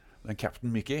vår. Den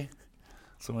Captain Mickey,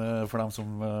 som for dem som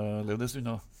levde en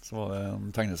stund da, så var det en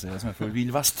tegneserie som for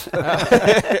Vill Vest.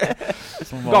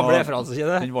 Gamle referanser, ikke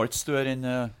det? Den var ikke større enn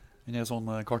en sånn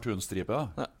cartoonstripe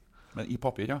da. Men I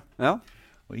papir,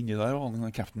 Og inni der var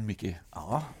han Captain Mickey.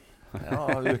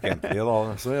 Ukentlig da.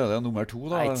 Så det nummer 2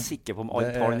 da. Jeg ikke sikker på om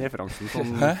alle tar den referansen som...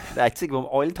 Jeg ikke sikker på om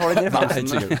alle tar den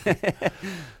referansen.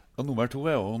 Og nummer 2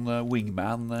 jo en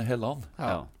Wingman Helland.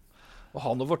 Og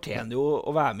han fortjener jo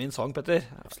å være med I en sang, Petter.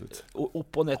 Absolutt.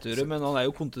 Opp- og nedturer, men han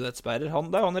jo kontinuitetsbærer.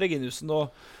 Det han Reginussen,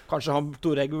 og kanskje han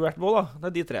Tore Gubert må da.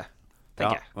 Det de 3.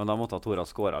 Men da måtte Tora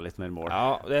skåre litt mer mål.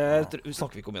 Ja, det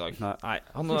snakker vi ikke om I dag. Nei.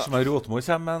 Som Rotmor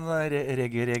kommer med en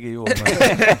region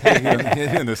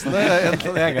Reginussen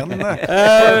en egen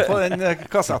på den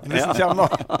kassetten hvis den kommer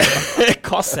da.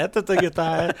 Kassett, dette gutta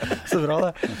så bra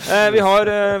det. Vi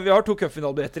har 2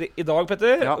 cupfinalebilletter I dag,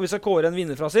 Petter, og vi skal kåre en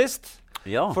vinner fra sist.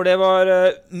 For det var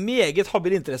meget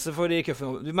habil interesse for I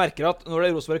cupfinalen. Vi merker at når det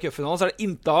Rosenborg I cupfinalen, så det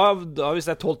inte da hvis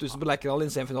det 12 000 på Lerkendal I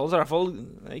en semifinale, så det I hvert fall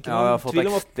ikke noen tvil om at... Ja, vi har fått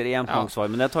ekstremt mange svar,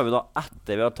 men det tar vi da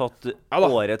etter vi har tatt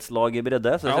årets lag I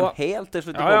bredde, så det kommer helt til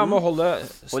slutt I podden. Må holde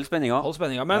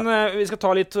spenninga. Men vi skal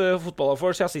ta litt fotball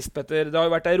for siden sist, Petter. Det har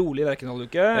jo vært en rolig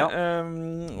Lerkendal-uke.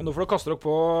 Og nå får dere kaste dere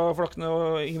på Flakkene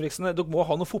og Ingebrigtsen. Dere må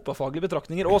ha noen fotballfaglige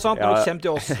betraktninger også, sant? Når dere kommer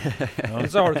til oss.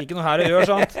 Så har dere ikke noe her å gjøre,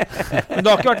 sant? Men det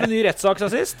har ikke vært en ny rettssak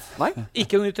siden sist.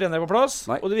 Ikke noen ny trener på plass.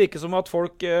 Og det virker som at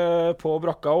folk på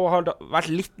Brakka har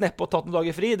vært litt neppe og tatt noen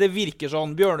dager fri. Det virker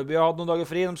sånn. Bjørneby har hatt noen dager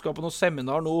fri. De skal på noen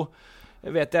seminar nå,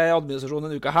 vet jeg, I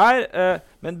administrasjonen en uke her.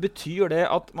 Men betyr det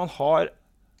at man har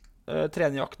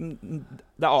trenerjakten,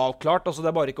 det avklart, altså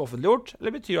det bare ikke offentliggjort?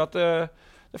 Eller betyr det at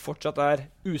det fortsatt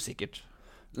usikkert?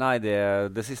 Nei,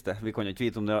 det siste. Vi kan ikke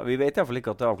vite om det. Vi vet I hvert fall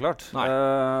ikke at det avklart.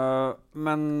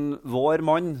 Men vår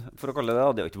mann, for å kalle det,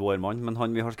 det jo ikke vår mann, men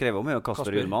han vi har skrevet om jo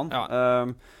Kasper Ullmann.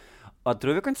 Jeg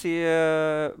tror vi kan si,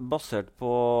 basert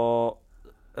på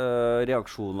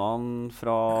reaksjonene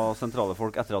fra sentrale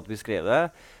folk etter at vi skrev det.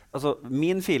 Altså,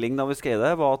 min feeling da vi skrev det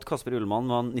var at Kasper Ullmann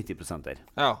var 90%.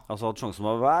 Ja. Altså at sjansen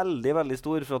var veldig, veldig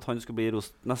stor for at han skulle bli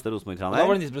neste Rosenborg-trener. Da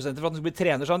var det 90% for at han skulle bli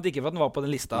trener, sant? Ikke for at han var på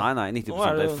den lista. Nei,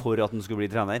 90% for at han skulle bli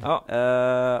trener. Ja.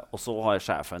 Og så har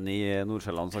sjefen i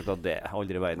Nordsjælland sagt at det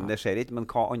aldri i verden, det skjer ikke, men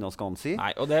hva annet skal han si?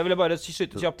 Nei, og det vil jeg bare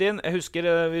skyte kjapt inn. Jeg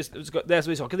husker, vi skal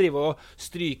ikke drive og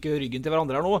stryke ryggen til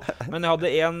hverandre her nå, men jeg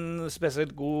hadde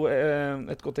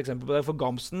et godt eksempel på det, for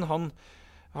Gamsten,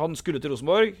 han skulle til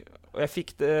Rosenborg, og jeg fikk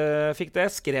det,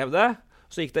 skrev det.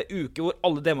 Så gikk det en uke hvor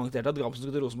alle demonterte at Gamsten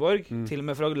skulle til Rosenborg. Til og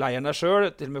med fra leiren der selv,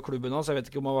 til og med klubben hans. Jeg vet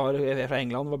ikke om han var fra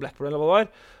England, var Blackburn eller hva det var.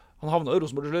 Han havnet i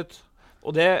Rosenborg til slutt.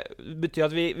 Og det betyr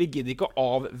at vi gidder ikke å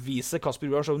avvise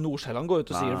Kasper Juel som Nordsjælland går ut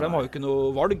og sier, for de har jo ikke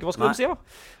noe valg. Hva skal de si da?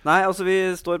 Nei, altså vi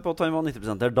står på at han var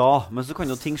 90% der da, men så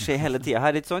kan jo ting skje hele tiden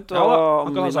her, ikke sant? Ja da,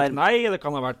 han kan ha sagt nei, det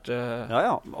kan ha vært...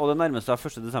 Ja, og det nærmeste er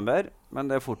 1. desember, men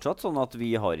det er fortsatt sånn at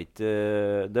vi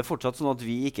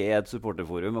ikke er et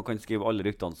supporterforum og kan skrive alle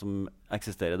ryktene som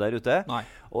eksisterer der ute. Nei.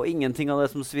 Og ingenting av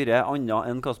det som svirrer annet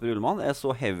enn Kasper Ullmann er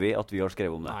så heavy at vi har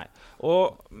skrevet om det. Nei.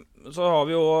 Og så har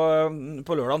vi jo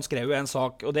på lørdagen skrevet jo en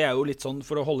sak, og det er jo litt sånn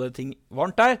for å holde ting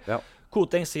varmt der. Ja.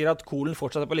 Koteng sier at Kolen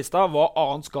fortsetter på lista. Hva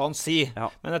annet skal han si? Ja.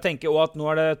 Men jeg tenker også at nå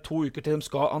er det 2 uker til de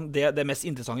skal... Det mest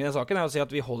interessante i den saken er å si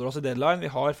at vi holder oss i deadline.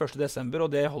 Vi har 1. desember,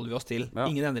 og det holder vi oss til. Ja.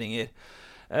 Ingen endringer.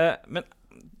 Men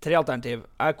 3 alternativ.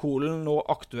 Er Kolen nå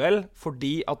aktuell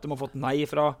fordi at de har fått nei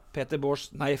fra Peter Boers,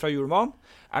 nei fra Hjulmann?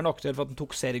 Er den aktuell for at den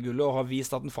tok seriegullet og har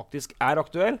vist at den faktisk er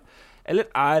aktuell? Eller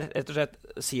rett og slett,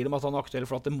 sier de at han er aktuell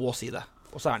for at de må si det?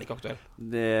 Og så er han ikke aktuell.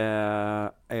 Det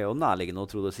er jo nærliggende å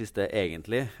tro det siste,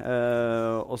 egentlig.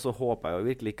 Og så håper jeg jo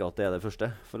virkelig ikke at det er det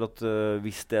første. For at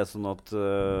hvis det er sånn at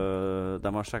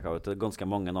de har sjekket ut ganske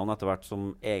mange navn etter hvert som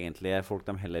egentlig er folk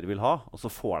de heller vil ha, og så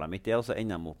får de ikke det, og så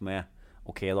ender de opp med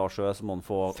ok, da så må han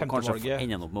få, kanskje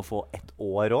ender han opp med å få 1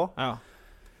 år også. Ja.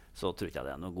 Så tror ikke jeg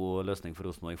det er noen god løsning for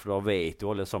Rosenborg, for da vet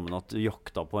jo alle sammen at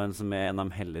jakta på en som er en de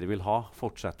heller vil ha,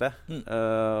 fortsetter.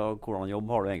 Hvordan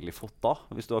jobb har du egentlig fått da?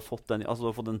 Hvis du har fått den,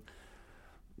 altså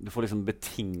du får liksom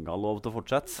betinget lov til å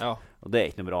fortsette, og det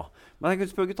er ikke noe bra. Men jeg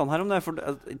kan spørre guttene her om det, for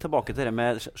tilbake til det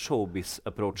med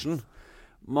showbiz-approachen.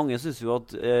 Mange synes jo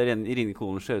at Rini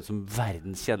Kolen ser ut som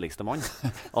verdens kjedeligste mann.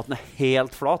 At den er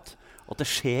helt flat. At det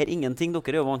skjer ingenting.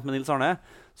 Dere er jo vant med Nils Arne,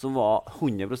 som var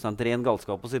 100% ren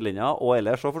galskap på sidelinja, og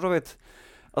ellers så for så vidt.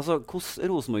 Altså,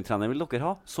 hvordan Rosenborg-trener vil dere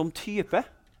ha som type?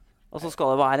 Altså,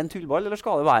 skal det være en tullball, eller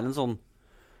skal det være en sånn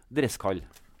dresskall?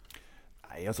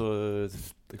 Nei, altså,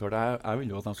 det er klart, jeg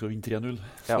vil jo at de skal vinne 3-0.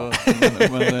 Ja.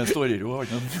 Men Storero har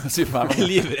ikke noe å si for meg.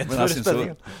 Men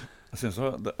jeg synes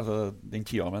jo, den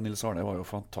tida med Nils Arne var jo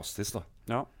fantastisk da.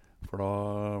 Ja. For da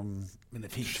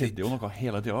skjedde jo noe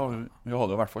hele tiden. Vi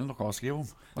hadde jo i hvert fall noe å skrive om.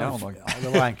 Ja,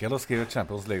 det var enkelt å skrive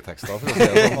Champions League-tekster. For å si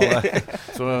det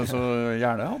sånn. så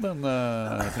gjerne hadde en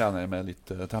trener med litt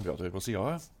temperatur på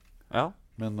siden. Ja.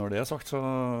 Men når det er sagt, så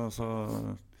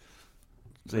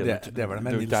det er vel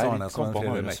med Nils Arne som en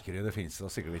Fredrik Mercury. Det finnes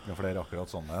sikkert ikke noen flere akkurat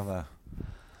sånne.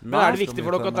 Men er det viktig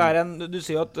for dere at det er du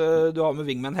sier at du har med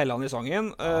Wingman Helland i sangen,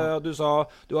 du sa,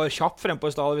 du var kjapp frem på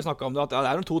i stedet, vi snakket om det, at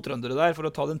det er 2 trøndere der for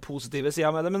å ta den positive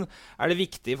siden med det, men er det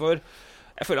viktig for,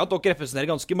 jeg føler at dere representerer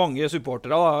ganske mange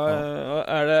supportere da,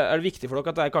 er det viktig for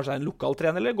dere at det kanskje er en lokal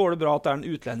trener, eller går det bra at det er en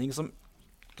utlending som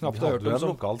knapt har hørt om? Vi hadde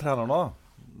en lokal trener nå,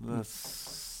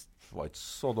 det var ikke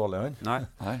så dårlig han. Nei,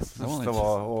 det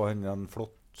var også en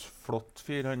flott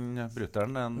fyr, han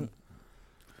Brutteren,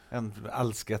 en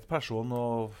elsket person,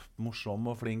 og morsom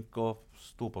og flink, og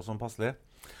sto på som passelig.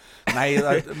 Nei,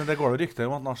 men det går jo rykter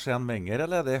om at Arsene Wenger er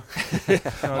ledig.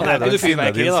 Han er ikke noe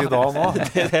fyrverkeri da.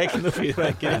 Det er ikke noe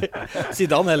fyrverkeri.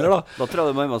 Zidane heller da. Da tror jeg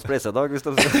det må være med spleisedag.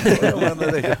 Men det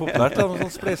er ikke populært da, noen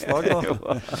sånn spleisedag da.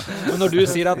 Men når du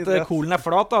sier at Kolen er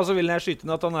flat da, så vil jeg skyte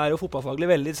inn at han er jo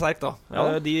fotballfaglig veldig sterk da.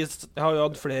 De har jo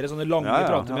hatt flere sånne lange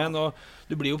prater med han, og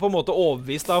du blir jo på en måte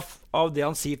overbevist av det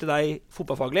han sier til deg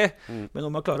fotballfaglig, men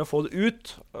om man klarer å få det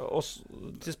ut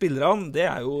til spillerne, det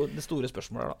er jo det store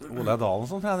spørsmålet da. Ole Dalen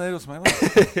som trener i Rosenborg da.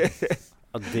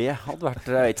 Ja, det hadde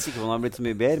vært, jeg er ikke sikker på om det hadde blitt så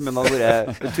mye bedre, men det hadde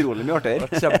vært utrolig mye artigere.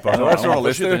 Jeg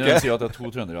sier at det er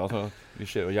 2 trøndere,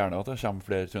 vi ser jo gjerne at det kommer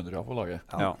flere trøndere på laget.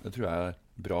 Ja. Det tror jeg er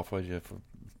bra for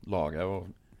laget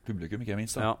og publikum, ikke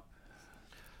minst da. Ja.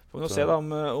 Får vi se da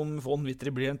om Von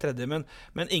Wittry blir en tredje, men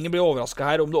ingen blir overrasket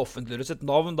her om det offentliggjøres et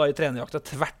navn da i trenerjakta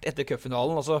tvert etter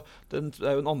cupfinalen. Altså, det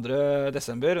er jo den 2.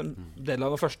 desember, deadline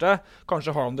av 1.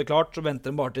 Kanskje har de det klart, så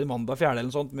venter de bare til mandag 4. eller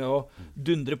noe sånt med å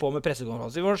dundre på med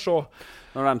pressekonferanser. Så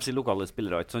når de sier lokale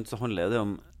spillere, så handler det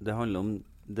om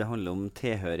det handler om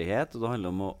tilhørighet, og det handler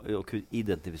om å kunne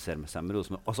identifisere seg med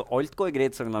Rosenborg. Altså, alt går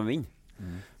greit så lenge de vinner.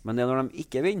 Men det er når de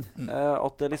ikke vinner,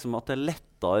 at det er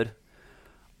lettere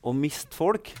å miste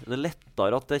folk. Det er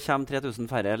lettere at det kommer 3000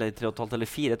 færre, eller 3500 eller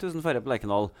 4000 færre på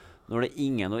Lerkendal, når det er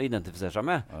ingen å identifisere seg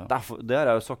med. Derfor, det har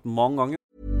jeg jo sagt mange ganger.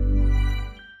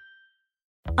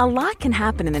 A lot can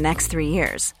happen in the next 3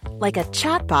 years. Like a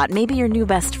chatbot may be your new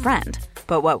best friend.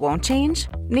 But what won't change?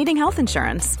 Needing health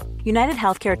insurance. United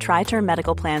Healthcare Tri-Term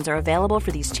Medical Plans are available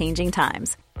for these changing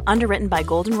times. Underwritten by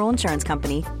Golden Rule Insurance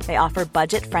Company, they offer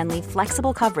budget-friendly,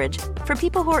 flexible coverage for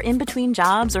people who are in between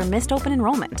jobs or missed open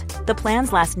enrollment. The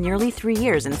plans last nearly 3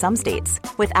 years in some states,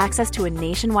 with access to a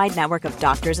nationwide network of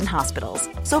doctors and hospitals.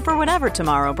 So for whatever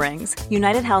tomorrow brings,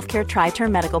 United Healthcare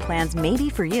Tri-Term Medical Plans may be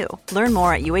for you. Learn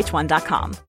more at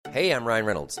uh1.com. Hey, I'm Ryan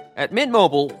Reynolds. At Mint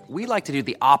Mobile, we like to do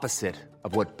the opposite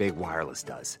of what Big Wireless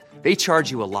does. They charge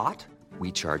you a lot.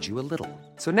 We charge you a little.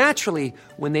 So naturally,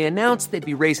 when they announced they'd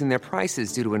be raising their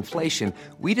prices due to inflation,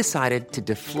 we decided to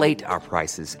deflate our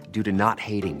prices due to not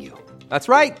hating you. That's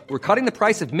right. We're cutting the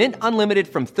price of Mint Unlimited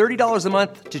from $30 a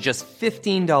month to just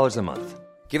 $15 a month.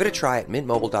 Give it a try at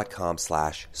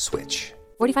mintmobile.com/switch.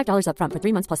 $45 up front for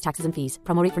 3 months plus taxes and fees.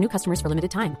 Promo rate for new customers for limited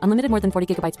time. Unlimited more than 40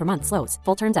 gigabytes per month. Slows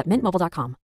full terms at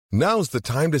mintmobile.com. Now's the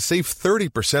time to save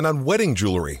 30% on wedding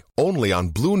jewelry, only on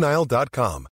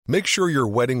BlueNile.com. Make sure your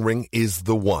wedding ring is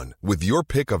the one, with your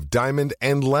pick of diamond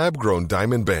and lab-grown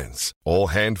diamond bands, all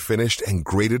hand-finished and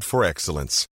graded for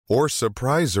excellence. Or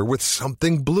surprise her with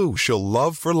something blue she'll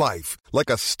love for life, like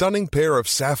a stunning pair of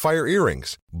sapphire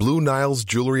earrings. Blue Nile's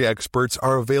jewelry experts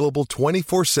are available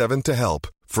 24/7 to help,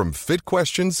 from fit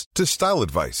questions to style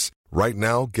advice. Right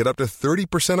now, get up to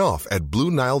 30% off at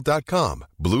BlueNile.com.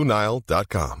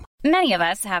 BlueNile.com. Many of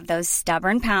us have those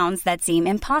stubborn pounds that seem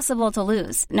impossible to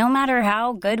lose, no matter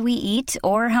how good we eat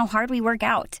or how hard we work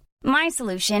out. My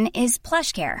solution is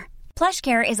PlushCare.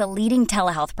 PlushCare is a leading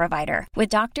telehealth provider with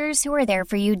doctors who are there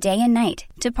for you day and night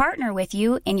to partner with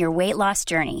you in your weight loss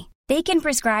journey. They can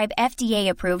prescribe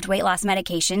FDA-approved weight loss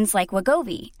medications like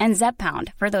Wegovy and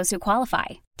Zepbound for those who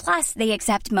qualify. Plus, they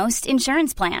accept most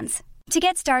insurance plans. To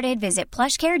get started, visit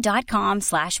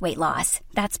plushcare.com/weightloss.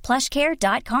 That's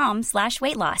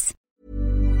plushcare.com/weightloss.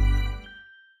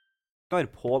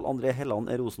 Pål André Helland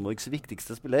er Rosenborgs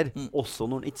viktigste spiller, også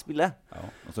når han ikke spiller. Ja,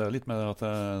 altså det er litt med at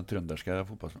trønderske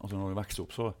fotball, altså når vi vokser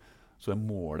opp, så er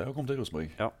målet å komme til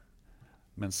Rosenborg. Ja.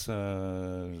 Mens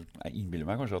jeg innbiller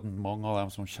meg kanskje at mange av dem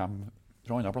som kommer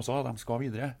fra andre plasser, de skal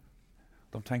videre.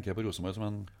 De tenker på Rosenborg som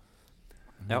en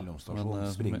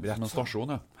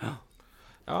stasjon, ja.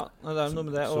 Ja, det er noe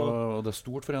med det. Så det er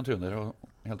stort for en trønder å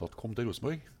helt tatt komme til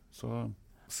Rosenborg. Så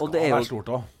og det er jo stort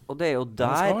også. Og det er jo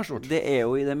der, det er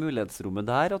jo i det mulighetsrommet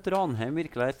der at Ranheim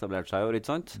virkelig har etablert seg, ikke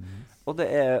sant? Og det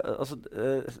er, altså,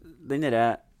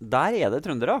 der er det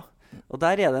trøndere. Og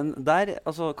der er det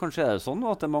altså, kanskje er det sånn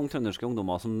at det er mange trønderske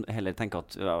ungdommer som heller tenker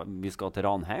at vi skal til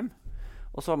Ranheim.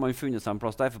 Og så har man funnet seg en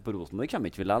plass der, for på Rosenborg kommer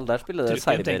ikke vi likevel. Der spiller det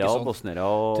serbere og bosnere.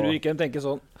 Tror ikke de tenker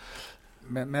sånn.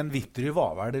 Men Vitry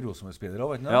var vel det Rosenborg-spillere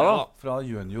også, ikke? Ja. Fra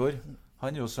junior.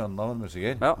 Han er jo sønnen av en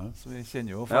musiker, så vi kjenner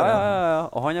jo ja.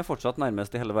 Og han er fortsatt nærmest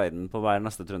i hele verden på hver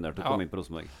neste trønder til å komme inn på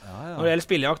Rosenborg. Når det gjelder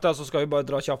spillejakt, så skal vi bare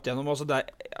dra kjapt gjennom. Altså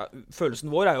følelsen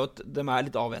vår er jo at de er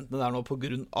litt avventende der nå på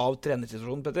grunn av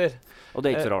treningssituasjonen, Petter. Og det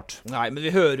er ikke så rart. Nei, men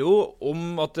vi hører jo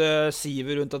om at det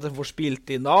siver rundt at de får spilt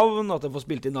inn navn, at de får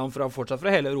spilt inn navn fortsatt fra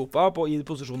hele Europa i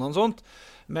posisjonene og sånt.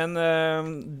 Men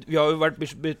vi har jo vært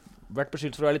beskyldt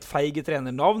for å være litt feig i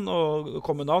trenernavn og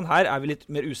komme navn. Her er vi litt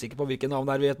mer usikre på hvilke navn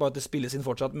det er. Vi vet bare at det spilles inn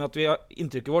fortsatt, men at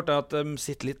inntrykket vårt er at de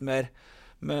sitter litt mer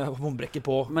med håndbrekket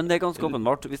på. Men det er ganske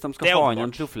åpenbart. Hvis de skal ha inn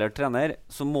en profilert trener,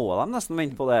 så må de nesten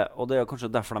vente på det. Og det er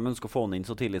kanskje derfor de ønsker å få han inn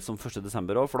så tidlig som 1.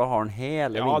 desember også, for da har han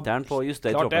hele vinteren på å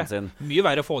justere troppen sin. Mye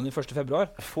verre å få han inn 1.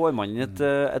 februar. Får man inn et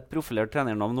profilert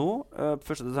trenernavn nå,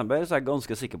 1. desember, så er jeg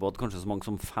ganske sikker på at kanskje så mange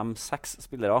som 5-6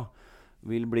 spillere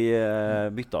vil bli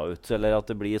bytta ut, eller at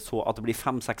det blir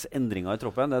 5-6 endringer i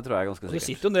troppen. Det tror jeg er ganske sikkert. Det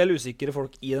sitter jo en del usikre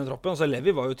folk i den troppen. Altså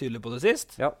Levi var jo tydelig på det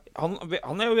sist. Ja. Han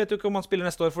vet jo ikke om han spiller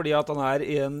neste år fordi at han er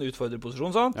i en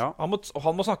utfordrerposisjon, sant? Ja. Han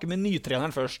må snakke med nytreneren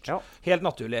først. Ja. Helt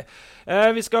naturlig.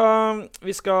 Vi skal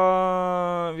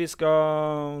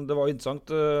det var jo interessant.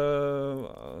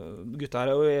 Gutta her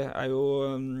er jo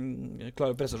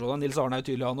klare prestasjoner. Nils Arne er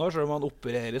jo tydelig han også, selv om han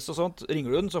opereres og sånt.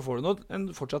 Ringer du den, så får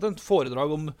du fortsatt en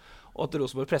foredrag om at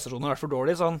Rosenborg prestasjonen har vært for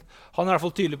dårlig, så han er i hvert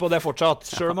fall tydelig på det fortsatt.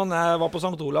 Selv om han var på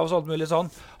St. Olav og alt mulig sånn.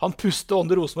 Han puster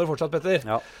ånder Rosenborg fortsatt, Petter.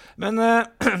 Ja. Men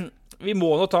vi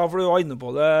må nå ta, for du var inne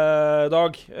på det,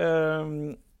 Dag.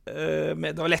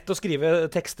 Det var lett å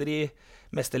skrive tekster i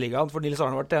Mesterligaen, for Nils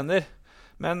Arne var trener.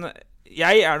 Men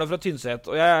Jeg nå fra Tynset,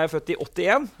 og jeg født i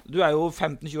 81. Du jo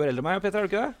 15-20 år eldre enn meg, Peter, du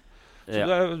ikke det? Så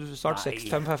du snart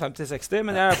 50-60,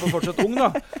 men jeg fortsatt ung da.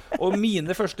 Og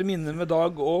mine første minner med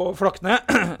Dag og Flakne,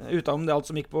 utenom det alt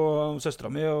som gikk på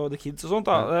søstera mi og The Kids og sånt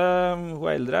da, hun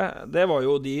eldre, det var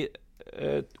jo de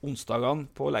onsdagene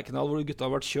på Lerkendal hvor gutta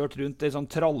ble kjørt rundt i sånn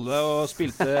tralle og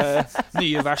spilte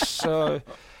nye vers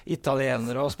og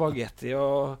italienere og spagetti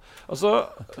og altså,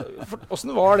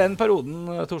 hvordan var den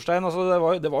perioden, Torstein? Altså,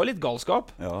 det var jo litt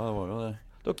galskap. Ja, det var jo det.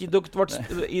 Dere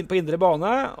ble inn på indre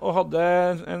bane og hadde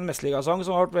en Mestliga-sang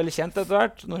som har vært veldig kjent etter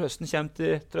hvert, når høsten kommer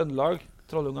til Trøndelag,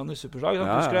 Trollungene i Superslag,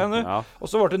 og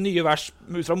så ble det nye vers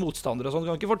ut fra motstandere og sånn.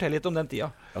 Kan du ikke fortelle litt om den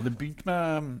tida? Ja, det begynte med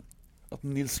at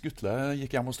Nils Gutle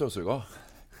gikk hjem og støvsuga.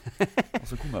 Og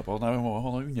så kom jeg på at jeg må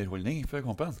ha noe underholdning før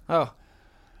kampen. Ja.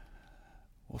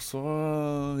 Og så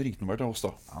ringte han vel til oss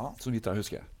da, så vidt jeg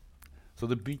husker. Så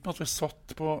det begynte med at vi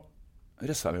satt på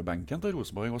reservebenken til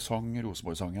Rosenborg og sang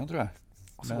Rosenborg-sangen, tror jeg.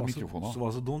 Med mikrofoner. Så var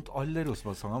det så dumt. Alle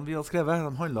Rosenborg-sangene vi hadde skrevet,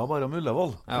 de handlet bare om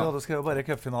Ullevål. Vi hadde skrevet bare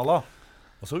cupfinaler.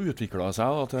 Og så utviklet det seg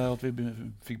da, til at vi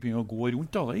fikk begynne å gå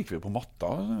rundt. Da gikk vi på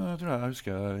matta, tror jeg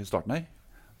husker i starten her.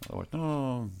 Det var ikke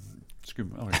noe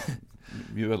skummelt.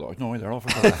 Vi ødela ikke noe der da.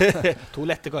 To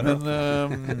lette karer.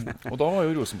 Og da var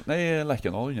jo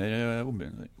Lerkendal under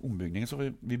ombygging, så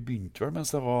vi begynte vel mens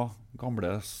det var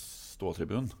gamle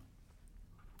ståtribunen.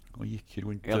 Og gikk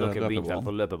rundt dere begynte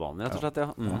på løpebanen, rett og slett, ja.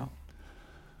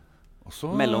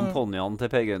 Også, mellom ponniene til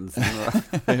Per Gønsen.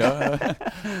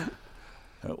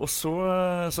 Og så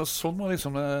sånn var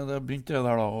liksom det begynte det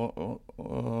der da,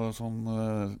 og sånn,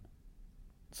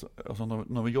 altså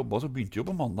når vi jobbet så begynte vi jo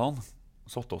på mandagen,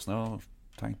 satt oss ned og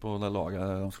tenkte på det laget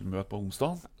de skulle møte på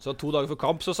onsdagen. Så 2 dager før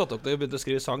kamp så satt dere og begynte å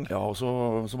skrive sang? Ja, og så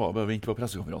var det bare å vente på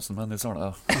pressekonferansen med Nils Arne.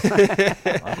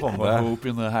 Der kom det opp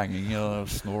under hanging og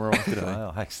snore og alt det der.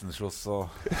 Ja, heksenslåss og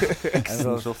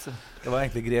det var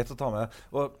egentlig greit å ta med.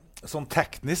 Og sånn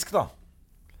teknisk da,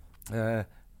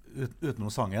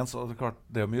 utenom sangen, så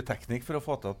det jo mye teknikk for å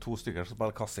få til 2 stykker som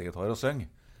spiller kassegitar og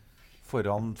synger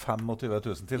foran 25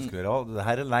 000 tilskuere. Det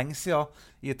her lenge siden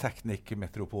i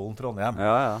teknikkmetropolen Trondheim.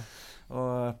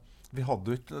 Og vi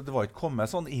hadde ikke, det var ikke kommet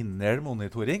sånn in-ear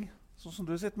monitoring, sånn som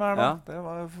du sitter med her nå. Det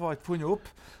var ikke funnet opp.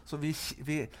 Så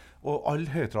og alle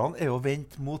høyttalerne jo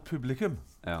vendt mot publikum.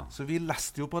 Så vi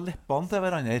leste jo på leppene til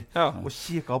hverandre og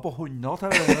kikket på hånda til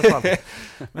hverandre.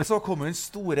 Men så kom den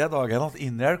store dagen at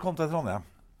in-ear kom til Trondheim.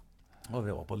 Og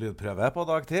vi var på lydprøve på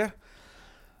dag 10.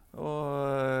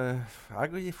 Og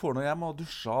jeg får nå hjem og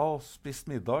dusja og spist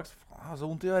middag. Jeg har så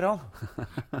vondt i ørene.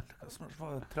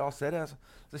 Traser.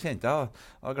 Så kjente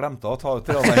jeg glemte å ta ut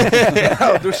trasene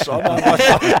og dusja.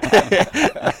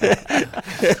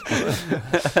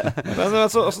 Men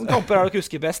hvordan kamper dere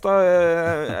husker best da?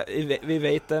 Vi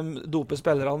vet de doper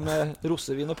spillerne med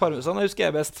rossevin og parmesan. Jeg husker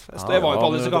jeg best. Jeg var jo på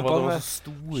alle disse kampene. Det var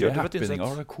store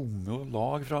happeninger. Det kom jo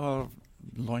lag fra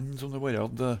land som det bare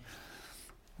hadde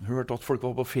hørt at folk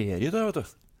var på ferie der, vet du.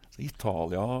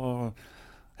 Italia,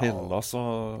 Hellas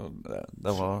og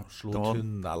det var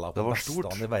tunneler på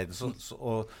bestene i verden,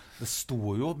 og det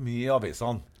sto jo mye i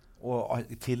avisene. Og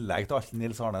i tillegg til alt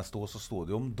Nils Arne så sto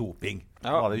det jo om doping.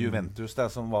 Det var det Juventus det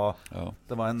som var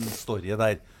det var en story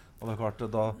der. Og det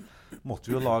klart, da måtte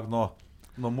vi jo lage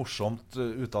noe morsomt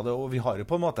ut av det, og vi har jo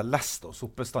på en måte lest oss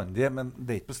opp bestandig, men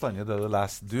det ikke bestandig det du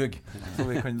leser dug, så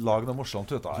vi kan lage noe morsomt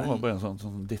ut av det. Det var bare en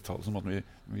sånn detalj som at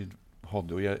vi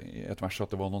hadde jo i et vers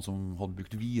at det var noen som hadde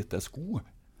brukt hvite sko.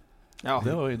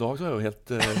 Det var, i dag så jo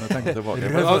helt når jeg tenker tilbake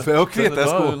det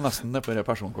var nesten det på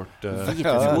personkort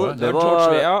hvite sko, det var George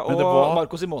Vea og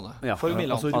Marco Simone for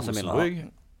Milan. Altså Rosenborg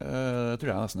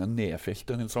tror jeg nesten nedfelt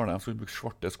til Nils Arne, så vi brukte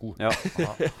svarte sko.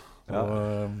 Og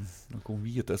det kom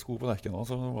hvite sko på Lerkendal,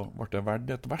 så ble det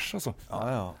verdt et vers, altså.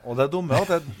 Og det dumme er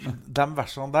at de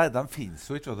versene der, de finnes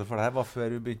jo ikke, for det her var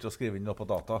før vi begynte å skrive inn noe på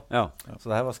data. Så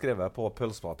det her var skrevet på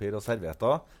pølsepapir og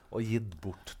servietter, og gitt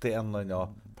bort til en eller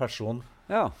annen person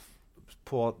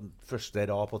på første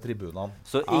rad på tribunene.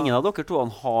 Så ingen av dere to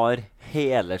har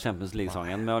hele Champions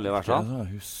League-sangen med alle versene?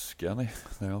 Jeg husker det.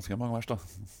 Det ganske mange vers, da.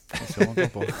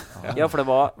 For det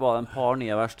var en par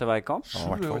nye vers til hver kamp?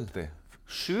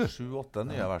 7-8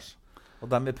 nye vers. Og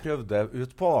dem vi prøvde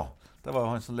ut på, det var jo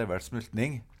han som leverte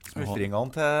smultringene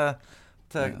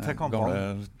til kampene. Gamle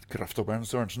krafthopperen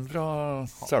Sørensen fra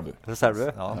Selbu. Så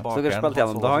dere spilte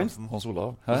gjennom til han? Hans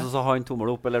Olav. Og så sa han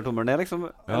tommel opp eller tommel ned, liksom?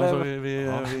 Så vi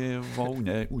var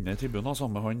under tribunen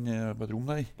sammen med han på et rom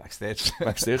der. Backstage.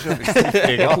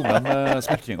 Jeg kom med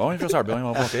smultringene fra Selbu, han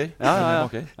var baker.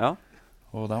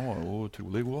 Og de var jo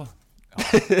utrolig gode.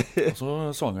 Og så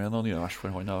sang vi noen nye vers for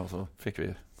han, og så fikk vi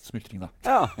smykring da.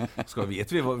 Ja. Skal vi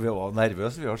vite, vi var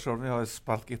nervøse, vi har selv om vi har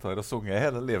spilt gitar og sunget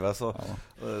hele livet, så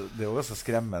det er jo så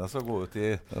skremmende å gå ut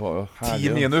i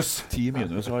 10 minus. 10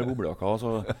 minus, og i boblejakka,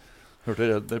 så hørte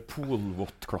dere det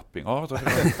polvott-klappinga.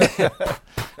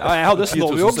 Ja, jeg hadde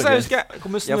snowjobb, så jeg husker jeg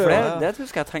kom med snø. Ja, for det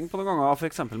husker jeg tenkte på noen ganger, for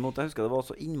eksempel mot, jeg husker det var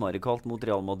så innmari kaldt mot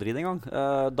Real Madrid en gang.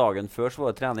 Dagen før så var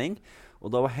det trening, og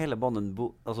da var hele banen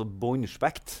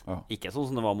båndspekt. Ikke sånn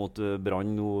som det var mot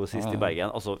Brann nå sist i Bergen,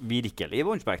 altså virkelig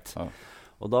båndspekt.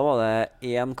 Og da var det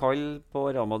en kall på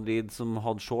Real Madrid som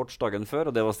hadde shorts dagen før,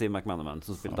 og det var Steve McManaman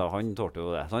som spilte. Han tålte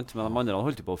jo det, sant? Men de andre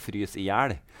holdt på å fryse i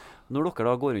hjel. Når dere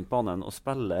da går rundt banen og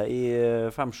spiller i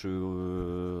 5, 7,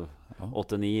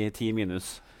 8, 9, 10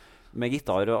 minus med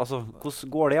gitar, altså,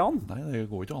 hvordan går det an? Nei, det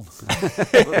går ikke an.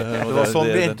 Det var sånn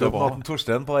vi endte opp med at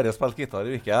Torstein bare spilte gitar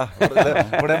i uke.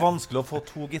 For det er vanskelig å få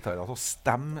 2 gitarer til å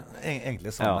stemme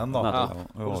egentlig sammen.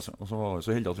 Og så var vi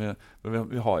så heldige at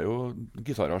vi har jo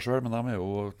gitarer selv, men de er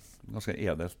jo ganske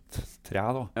edelt tre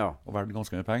da, og verdt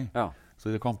ganske mye penger. Så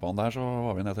i de kampene der så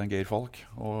var vi ned til en Geir Falk,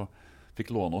 og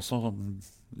fikk låne oss sånn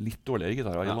litt dårligere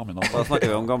gitarer i laminat. Da snakker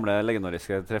vi om gamle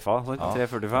legendariske treffer,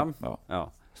 345?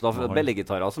 Ja. Så da var det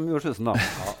bellegitarer som gjorde susen da.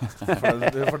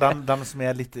 For dem som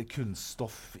er litt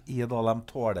kunststoff i da, de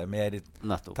tåler mer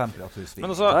temperatursving.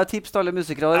 Men også, det er tips til alle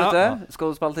musikere der ute. Skal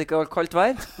du spille til ikke kaldt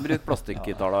vær? Bruk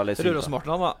plastikkgitar da.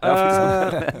 Rørosmartene da.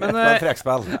 Men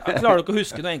klarer du ikke å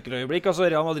huske noe enkeløyeblikk? Altså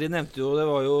Real Madrid nevnte jo, det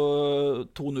var jo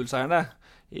 2-0-seieren det.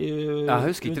 Jeg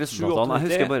husker ikke resultatene, jeg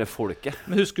husker bare folket.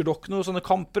 Men husker dere noen sånne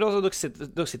kamper? Altså, dere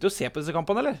sitter jo og ser på disse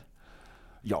kampene, eller?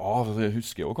 Ja, jeg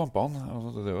husker jo kampene.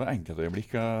 Altså, det er jo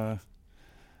enkeltøyeblikk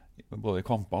både i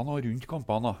kampene og rundt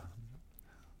kampene.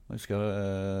 Jeg husker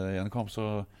i en kamp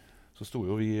så sto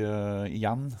jo vi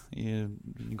igjen i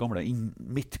gamle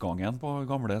midtgangen på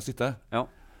gamle sitte,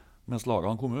 mens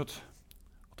lagene kom ut.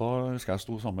 Da husker jeg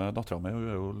sto sammen med datteren min, hun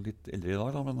er jo litt eldre i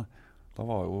dag, da, men da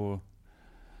var jo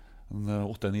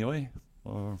 8-9 år.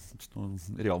 Og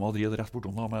Real Madrid rett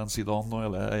bortom da, med en Zidane og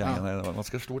hele gjengen. Det var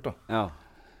ganske stort da.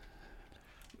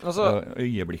 Altså,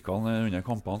 øyeblikkene under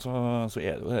kampene, så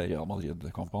er det jo det Real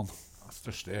Madrid-kampene. Det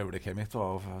største øyeblikket mitt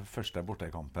var første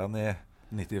bortekampen i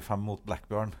 95 mot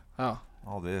Blackburn. Da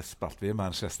hadde vi spilt i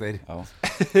Manchester.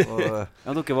 Dere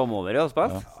var med over og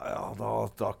spilt? Ja,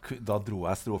 da dro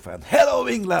jeg strofen Hello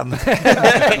England!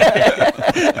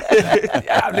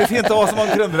 Jævlig fint å ha så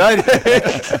mange trøndere her!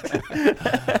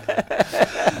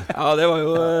 Ja, det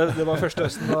var første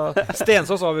høsten.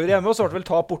 Stensås var vi hjemme, og så ble det vel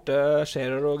tap borte.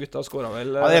 Scherer og gutta skåret vel.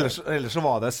 Ellers så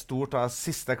var det stort.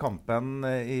 Siste kampen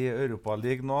i Europa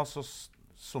League nå,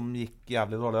 som gikk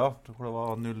jævlig dårlig. Det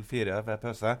var 0-4 ved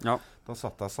pause. Da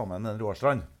satt jeg sammen med en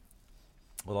Råstrand.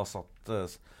 Og da satt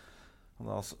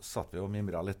vi og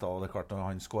mimret litt av det klart når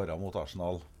han skåret mot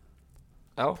Arsenal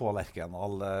på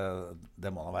Lerkendal. Det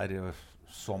må da være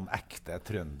som ekte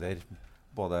trønder,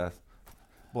 både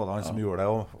han som gjorde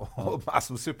det og meg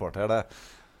som supporter.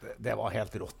 Det var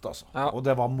helt rått altså. Og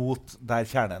det var mot der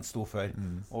kjernen sto før.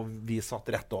 Og vi satt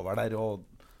rett over der og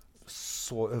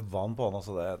så øvene på han.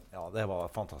 Altså det var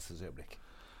et fantastisk øyeblikk.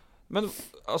 Men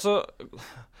altså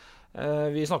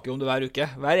vi snakker jo om det hver uke.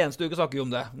 Hver eneste uke snakker vi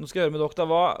om det. Nå skal jeg høre med dere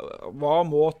da, hva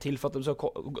må til for at de skal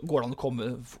går an å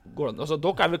komme? Altså,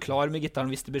 dere er vel klar med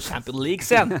gitaren hvis det blir Champions League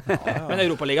sen? Men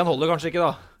Europaligaen holder kanskje ikke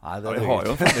da? Nei, vi har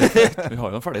jo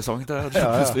en ferdig sang til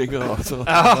Champions League da, så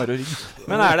bare å ringe.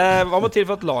 Men hva må til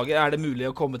for at laget, er det mulig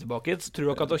å komme tilbake? Tror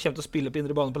dere at dere kommer til å spille på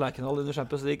indre bane på Lerkendal under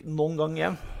Champions League noen gang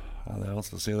igjen? Ja, det er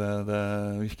vanskelig å si. Det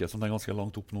virker som det er ganske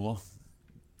langt opp nå da.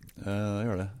 Det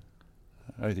gjør det.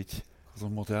 Jeg vet ikke. Så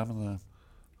måtte jeg, men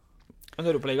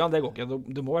Europaligaen, det går ikke.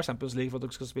 Det må være Champions League for at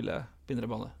dere skal spille på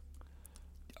indre bane.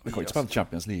 Vi kan ikke spille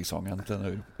Champions League-sangen til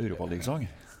en Europa-League-sang.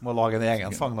 Må lage en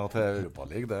egen sang da til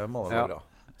Europa-League, det må det være.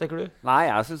 Tenker du? Nei,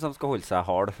 jeg synes de skal holde seg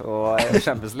hard og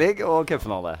Champions League og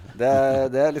cupfinale. Det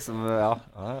er liksom,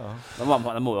 De må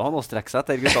jo ha noe å strekke seg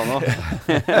til guttene nå.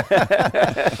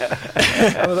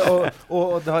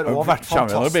 Og det har også vært fantastisk. Kommer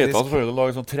vi noe beta, så får vi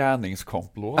lage sånn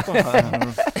treningskamplåt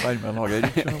Verme lager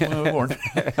om våren.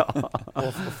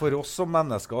 Og for oss som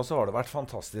mennesker så har det vært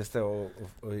fantastisk det å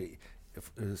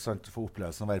få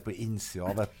opplevelsen å være på innsida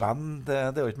av et band. Det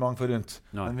er jo ikke mange forunt.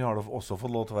 Men vi har også fått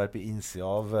lov til å være på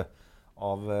innsida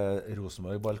av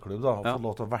Rosenborg ballklubb da, og fått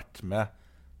lov til å vært med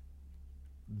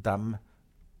dem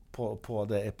på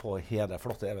hele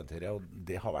flotte eventyret, og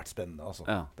det har vært spennende altså.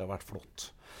 Det har vært flott.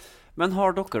 Men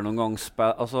har dere noen gang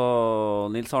altså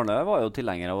Nils Arne var jo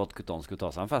tilhenger av at guttene skulle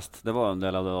ta seg en fest. Det var jo en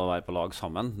del av det å være på lag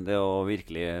sammen, det å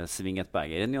virkelig svinge et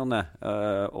beger inn, Jonne,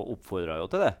 og oppfordret jo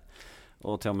til det.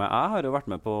 Og til og med jeg har jo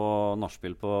vært med på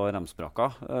nachspiel på Remsbrakka,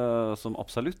 som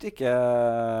absolutt ikke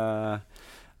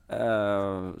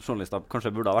journalister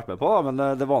kanskje burde ha vært med på, men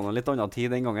det var en litt annen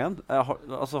tid den gangen. Har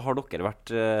dere vært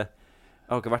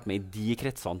har dere vært med i de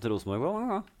kretsene til Rosenborg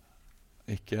noen gang?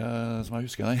 Ikke som jeg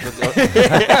husker, nei.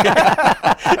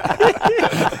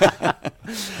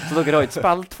 Så dere har ikke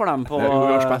spilt for dem på vi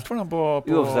har spilt for dem på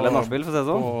uoffisielle nachspiel, for å si det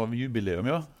sånn? På jubileum,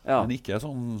 ja. Men ikke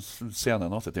sånn scene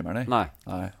nattetimer, nei. Nei.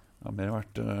 Jeg har mer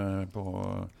vært på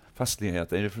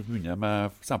festligheter forbundet med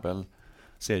for eksempel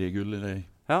seriegull eller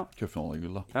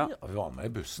cupfinalegull. Ja, vi var med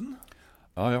i bussen.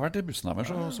 Ja, vi har vært i bussen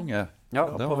deres og sunget. Ja,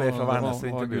 på vei fra Værnes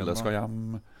inn til byen. Gullet skal hjem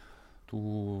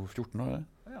 2014 år,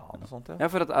 Ja, noe sånt, ja.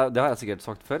 For det har jeg sikkert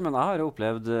sagt før, men jeg har jo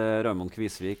opplevd Raymond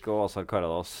Kvisvik og Asar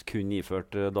Karadas kun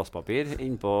iført dasspapir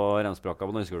inn på Remsbrakka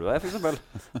på Nøyskole, for eksempel.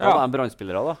 Ja, de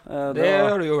brannspillere da. Det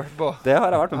har du jo vært på. Det har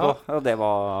jeg vært med på, og det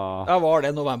var... Ja, var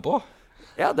det noe å være med på?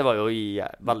 Ja, det var jo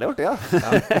veldig artig, ja.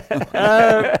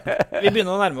 Vi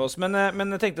begynner å nærme oss, men jeg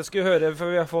tenkte jeg skulle høre,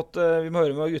 for vi må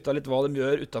høre med gutta litt hva de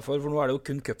gjør utenfor, for nå er det jo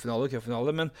kun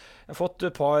cupfinale, men jeg har fått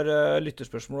et par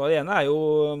lytterspørsmål. Det ene er jo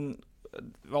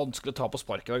vanskelig å ta på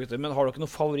sparket, gutter, men har dere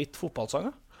noen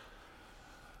favoritt-fotballsanger?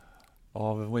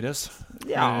 Av våres?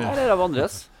 Ja, eller av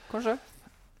andres, kanskje.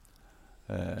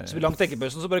 Så vi langt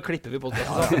tenkepausen, så bare klipper vi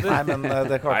podcasten. Nei, men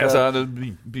det er klart det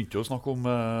begynte jo å snakke om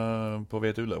på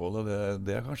vei til Ullevål, og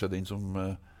det er kanskje den som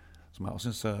jeg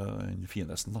synes er den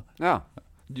fineste da. Ja.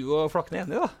 Du og Flakken er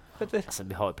enig da, Petter? Altså,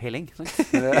 vi har jo peiling, sant?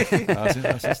 Jeg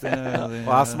synes det og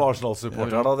jeg som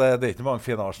Arsenal-supporter da, det er ikke mange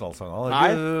fine Arsenal-sanger.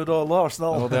 Nei. Gud, alle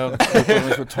Arsenal. Da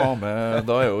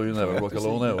er jo You Never Walk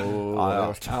Alone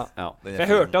Jeg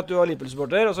hørte at du var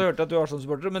Liverpool-supporter, og så hørte jeg at du var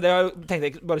Arsenal-supporter, men det tenkte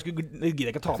jeg bare gidder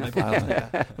jeg ikke ta med på.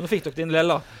 Men nå fikk dere din lell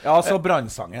da. Ja, altså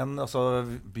Brannsangen, altså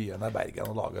byen er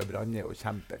Bergen og laget Brann er jo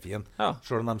kjempefin. Ja.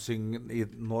 Selv om nå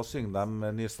synger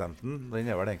de Nystemten, den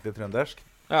er vel egentlig trøndersk.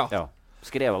 Ja.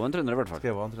 Skrevet av en trønder i hvert fall.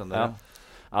 Skrevet av en trønder, ja.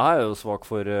 Jeg er jo svak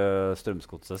for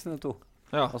Strømsgodset sine to.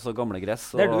 Ja. Altså gamle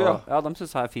gress. Det er du, ja. Ja, de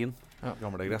synes jeg er fin. Ja.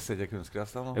 Gamle gress er ikke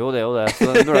kunstgress da? Jo, det er jo det. Så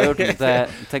den burde jeg gjort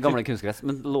til gamle kunstgress.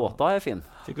 Men låta er fin.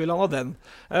 Fikk vi landet den.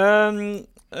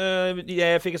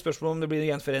 Jeg fikk et spørsmål om det blir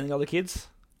en gjenforening av The Kids.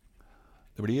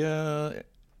 Det blir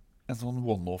en sånn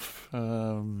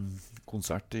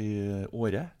one-off-konsert i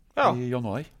året i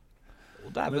januar.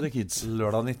 Med The Kids.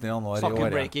 Lørdag 19. januar i snakker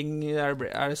året.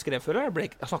 Er det skrevet før, eller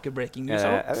snakker breaking news?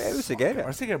 Jeg er usikker. Det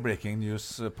er sikkert breaking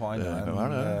news på en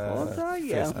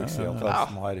Facebook-siden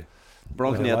som har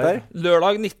Blanknyheter.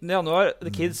 Lørdag 19. januar,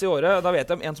 The Kids i året. Da vet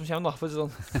jeg om en som kommer da, for å si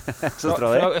sånn.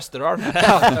 Fra Østerdal.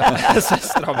 Ja,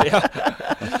 søstra mi, ja.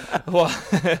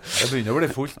 Det begynner å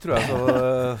bli fullt, tror jeg.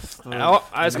 Ja,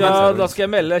 da skal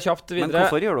jeg melde kjapt videre. Men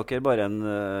hvorfor gjør dere bare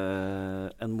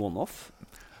en one-off?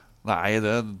 Nei,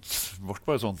 det ble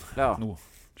bare sånn. Nå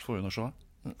får vi nå se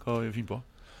hva vi finner på.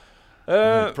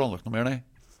 Planlagt noe mer, nei.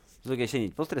 Så dere kjenner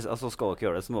ikke på stress? Altså, skal dere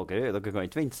gjøre det som dere gjør? Dere kan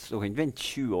ikke vente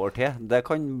 20 år til. Det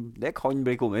kan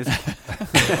bli komisk.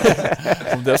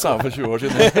 Det sa jeg for 20 år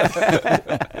siden.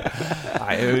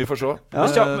 Nei, vi får se.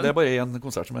 Det er bare en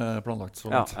konsert som er planlagt.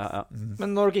 Men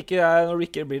når det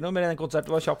ikke blir noe mer enn en konsert,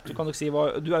 hva kjapt kan dere si?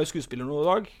 Du er jo skuespiller nå i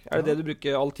dag. Er det du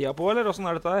bruker all tida på, eller hvordan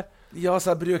er dette her? Ja,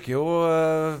 så jeg bruker jo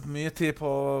mye tid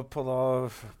på da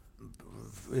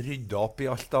rydde opp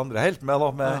i alt det andre helt med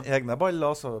egne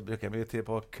baller, så bruker jeg mye tid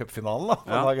på cupfinalen da,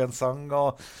 å lage en sang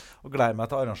og glede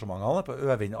meg til arrangementene, på å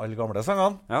øve inn alle gamle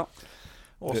sangene.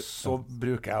 Og så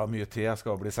bruker jeg mye tid. Jeg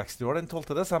skal bli 60 år den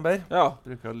 12. desember.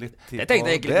 Bruker litt tid jeg tenkte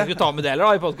jeg ikke skulle ta med det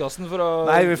da, i podcasten for å...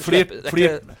 Nei, vi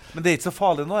flyr. Men det er ikke så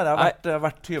farlig nå. Jeg har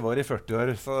vært 20 år i 40 år.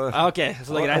 Så, så det er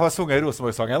greit. Jeg har sunget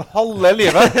Rosenborg-sangen halve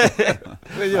livet.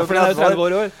 For det er jo 30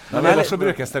 år i år. Men ellers så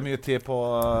brukes det mye tid på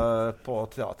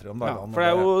teatret om dagene. For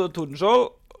det er jo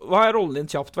Tordenskjold. Hva er rollen din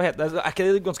kjapt? Hva heter det? Er ikke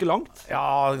det ganske langt?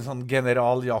 Ja, sånn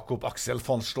general Jakob Axel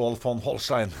von Ståhl von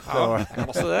Holstein.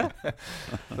 Masse det.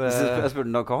 Jeg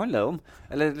spurte da, hva handler det om?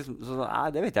 Eller liksom,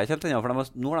 det vet jeg ikke helt ennå, for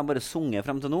nå har de bare sunget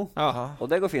frem til nå. Og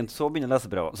det går fint, så begynner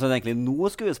leseprøven. Så det er egentlig nå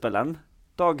skuespilleren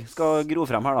Dag skal gro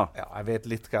frem her da. Ja, jeg vet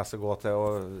litt hva jeg skal gå til,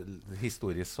 og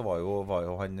historisk så var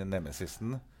jo han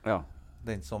nemesisten.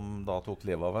 Den som da tok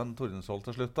livet av en Tordenskjold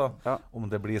til slutt da. Om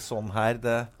det blir sånn her,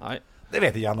 det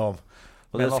vet jeg gjennom.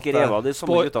 Og det er skrevet av de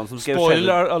samme guttene som skrev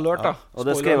Spoiler alert da. Og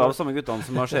det er skrevet av samme guttene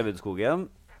som har Skjevudskogen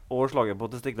og slaget på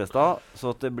til Stiklestad,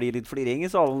 så at det blir litt fliring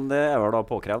i salen, det er vel da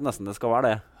påkrevd nesten, det skal være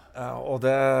det. Ja, og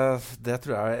det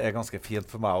tror jeg er ganske fint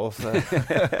for meg også.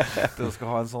 Det skal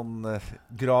ha en sånn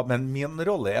grad, men min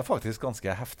rolle er faktisk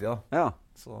ganske heftig da.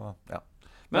 Så, ja.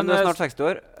 Men du snart 60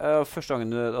 år. Første gangen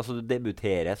du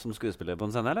debuterer som skuespiller på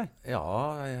en scene, eller? Ja,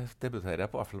 jeg debuterer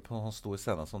på hvert fall på en stor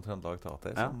scene som Trøndelag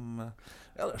Teater. Som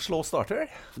slow starter.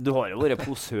 Du har jo vært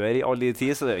posør i all de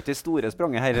tid, så det er jo ikke det store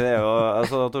spranget her. Det er jo,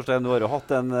 Torstein, du har jo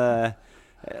hatt en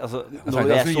når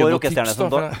jeg så rockestjerne som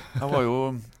da. Jeg var jo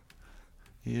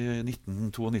I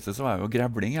 1992 så var jeg jo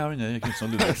grevling under Knutsen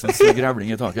Ludvigsens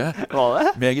grevling I taket. Var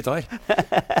det? Med gitar.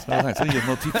 Så jeg tenkte å gi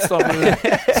noen tips da,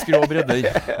 skrå bredder.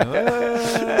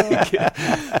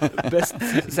 Best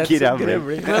sett som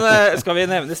grevling. Men skal vi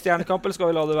nevne Stjernekamp, eller skal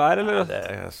vi la det være? Eller? Ja,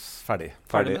 det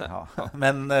ferdig. Ja.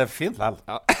 Men fint vel.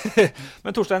 Ja.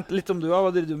 Men Torstein, litt om du, hva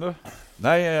driver du med?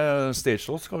 Nei, Stage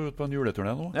Show skal ut på en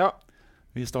juleturné nå. Ja.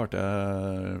 Vi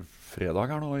starter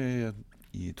fredag her nå I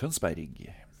Tønsberg.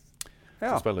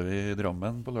 Ja. Så spiller vi I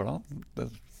Drammen på lørdag.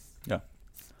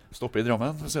 Stopper I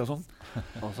Drammen, for å si det sånn.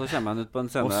 Og så kommer han ut på en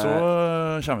scene. Og så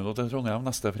kommer vi til Trondheim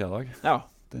neste fredag. Ja.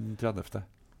 Den 30.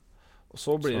 Og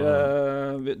så blir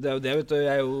det er jo det, vet du.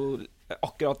 Jeg jo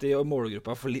akkurat I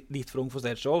målgruppa for litt for ung for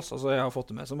Stage Shows. Altså, jeg har fått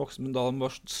det med som voksen, men da den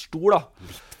var stor, da.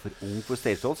 Litt for ung for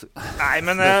Stage Shows? Nei,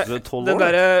 men den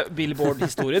der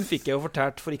Billboard-historien fikk jeg jo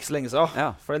fortalt for ikke så lenge siden.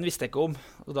 Ja. For den visste jeg ikke om.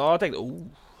 Og da tenkte jeg,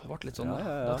 det ble litt sånn.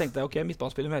 Da tenkte jeg, ok,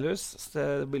 midtbanespiller Melhus,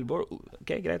 Billboard, ok,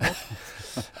 greit nok.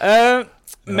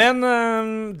 Men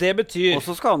det betyr... Og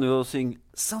så skal han jo synge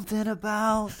Something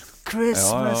about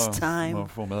Christmas time.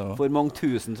 For mange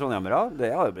tusen trondhjemmere. Det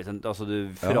har jo blitt altså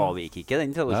du fravik ikke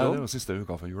den tradisjonen. Nei, det var siste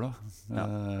uka for jula.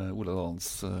 Ole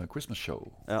Dalens Christmas show.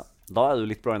 Ja. Da du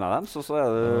litt Bryan Adams, og så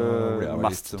du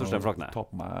mest Torstein Flakne. Ta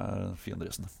på meg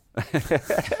fiendressen.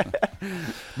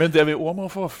 Men det vi også må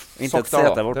få sagt da,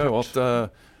 det jo at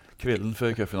kvelden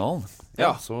før cupfinalen,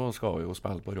 så skal vi jo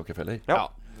spille på Rockefeller. Ja.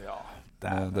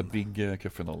 Det big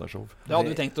cupfinaleshow. Det hadde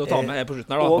vi tenkt å ta med her på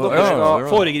slutten her da. Og dere skal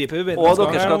foregripe og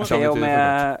dere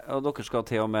skal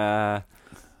til og med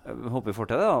håper vi får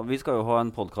til det da. Vi skal jo ha en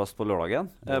podcast på lørdagen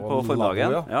på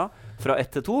formiddagen, fra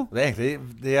 1 til 2. Det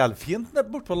det jævlig fint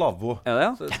bort på Lavvo.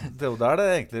 Så det jo der det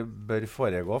egentlig bør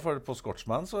foregå, for på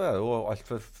Scotsman så det jo alt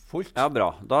for fullt. Ja,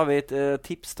 bra. Da har vi et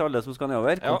tips til alle som skal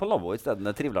nedover. Kom på Lavvo I stedet,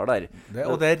 det triveligere der.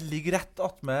 Og det ligger rett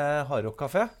att med Hardrock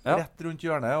Café, rett rundt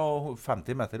hjørnet og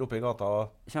 50 meter oppe I gata.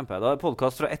 Kjempe. Da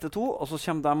podcast fra 1 til 2, og så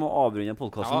kommer de og avrunder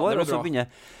podcasten vår, og så begynner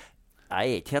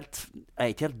Jeg ikke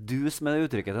helt dus med det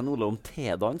uttrykket til Ole om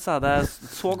T-dans. Det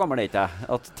så gammel ikke jeg.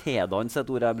 At T-dans et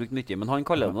ord jeg har brukt mye, men han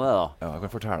kaller det noe det da. Ja, jeg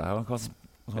kan fortelle deg.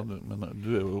 Men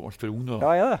du jo alt for ung da.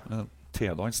 Ja, jeg det.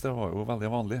 T-dans, det var jo veldig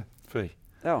vanlig før.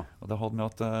 Ja. Og det hadde med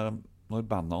at når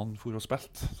bandene for å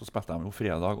spilte, så spilte de jo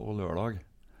fredag og lørdag.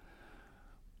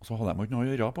 Og så hadde de ikke noe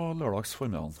å gjøre på lørdags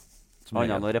formiddagen.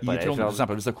 Han hadde noe reparere for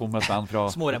eksempel hvis det kom et band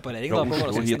fra småreparering da, på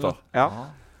Oslo hit da.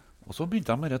 Ja. Og så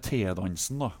begynte de med det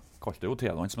T-dansen da. Kalte det jo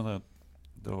T-dans, men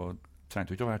det trengte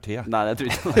jo ikke å være te. Nei, det tror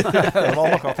jeg ikke. Det var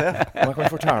noe te. Jeg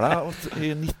kan fortelle deg at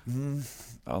I 19...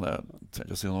 Ja, det trenger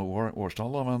ikke å si noe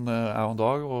årstall da, men jeg og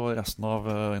Dag og resten av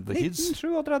The Kids,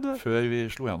 1937. Før vi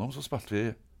slo gjennom, så spilte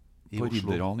vi på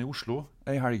Ridderen I Oslo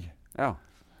en helg. Ja.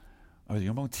 Jeg vet ikke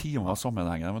hvor mange timer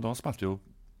sammenhengende, men da spilte vi jo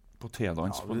på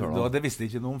T-dans på lørdag. Det visste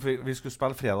ikke noen, for vi skulle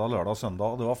spille fredag, lørdag og søndag,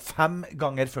 og det var 5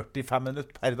 ganger 45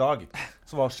 minutter per dag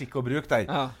som var skikk og bruk der.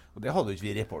 Ja. Og det hadde jo ikke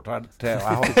vi reporter til, og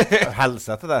jeg hadde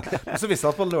helse til det. Men så visste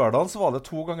jeg at på lørdagen så var det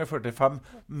 2 ganger 45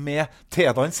 med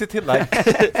T-dans I tillegg.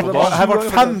 Så det var, her var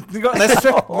 17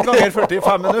 ganger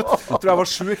 45 minutter. Jeg tror jeg var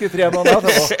syk I 3 måneder.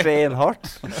 Det var steinhardt.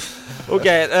 Ok,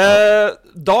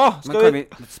 da skal vi...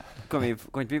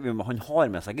 Han har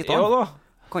med seg gitar. Ja da.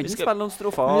 Kan ikke spille noen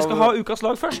strofer. Men vi skal ha ukas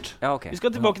lag først. Ja, okay. Vi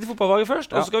skal tilbake til fotballvaget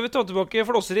først, og så skal vi ta tilbake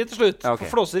Flåseri til slutt. Ja, okay.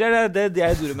 For Flåseri det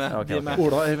jeg durer med. Okay.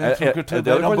 Ola, ja,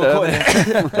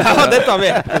 det tar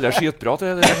vi. Det skitbra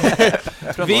til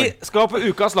Vi skal på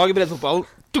ukas lag I breddefotballen.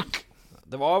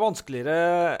 Det var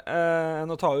vanskeligere enn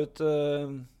å ta ut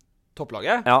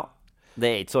topplaget. Ja,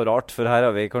 det ikke så rart, for her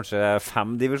har vi kanskje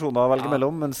 5 divisjoner å velge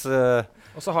mellom, mens...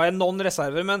 Og så har jeg noen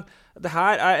reserver, men det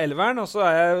her elveren, og så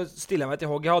stiller jeg meg til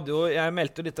hogg. Jeg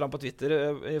meldte litt på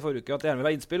Twitter I forrige uke at jeg gjerne vil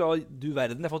ha innspill, og du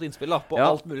verden, jeg har fått innspill da, på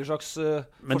alt mulig slags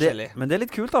forskjellig. Men det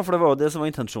litt kult da, for det var jo det som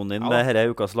var intensjonen din med denne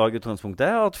ukas lag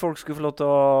utgangspunktet, at folk skulle få lov til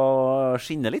å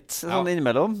skinne litt, sånn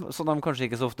innimellom, som de kanskje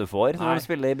ikke så ofte får når de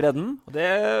spiller I bredden.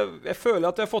 Jeg føler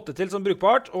at jeg har fått det til som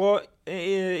brukbart, og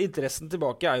interessen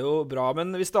tilbake jo bra,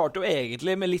 men vi starter jo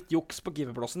egentlig med litt juks på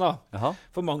keeperplassen da. Jaha.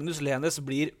 For Magnus Lenes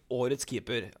blir årets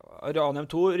keeper. Ranheim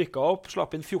 2 rykket opp,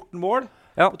 slapp inn 14 mål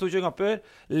på 22 kamper.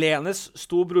 Lenes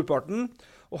sto brorparten,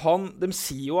 og de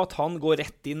sier jo at han går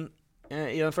rett inn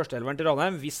i den første elveren til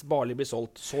Ranheim hvis Barli blir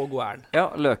solgt. Så god han. Ja,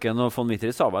 Løken og von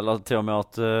Mitter sa vel til og med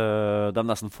at de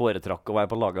nesten foretrakk å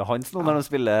være på laget hans nå når de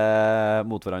spiller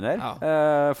mot hverandre.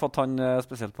 For at han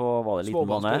spesielt på var det liten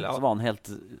bane, så var han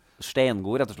helt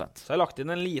steingod, rett og slett. Så jeg har lagt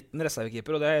inn en liten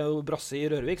reservekeeper, og det er jo Brasse i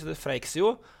Rørvik, så det er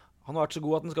Freiksio. Han har vært så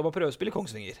god at han skal på prøvespill i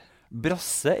Kongsvinger.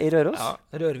 Brasse i Røros?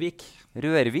 Ja, Rørvik.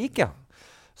 Rørvik, ja.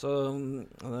 Så,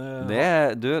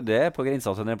 det er på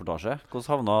grensa til en reportasje. Hvordan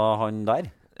havnet han der?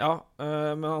 Ja,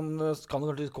 men han kan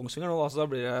kanskje til Kongsvinger nå, da, så da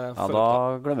blir det da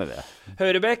glemmer vi det.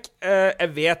 Høyrebekk, jeg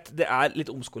vet det er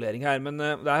litt omskolering her, men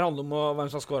det her handler om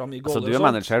hvem som skal skåre mye goller. Så du er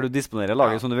manager, du disponerer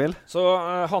laget som du vil? Så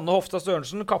Hanne Hofstad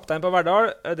Sørensen, kaptein på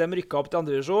Verdal, de rykket opp til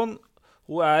andre divisjon.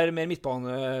 Hun er mer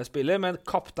midtbanespiller, men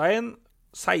kaptein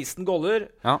 16 goller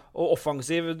og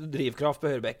offensiv drivkraft på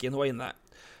høyrebekken. Hun er inne.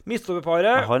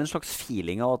 Midtstopperparet. Jeg har en slags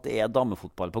feeling av at det er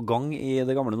damefotball på gang i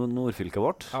det gamle nordfylket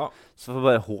vårt. Så får vi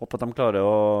bare håpe at de klarer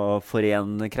å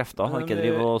forene krefter og ikke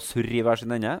drive og surre i hver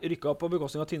sin ende. Rykket opp på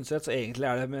bekostning av Tynset, så egentlig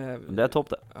er det med... Det er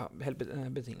topp, det. Ja, helt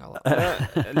betinget da.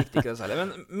 Jeg likte ikke det særlig.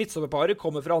 Men midtstopperparet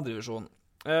kommer fra andre divisjon.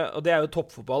 Og det er jo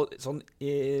toppfotball sånn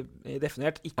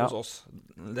definert, ikke hos oss.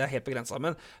 Det er helt begrenset.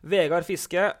 Men Vegard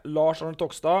Fiske, Lars Arne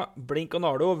Tokstad, Blink og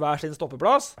Nardo, hver sin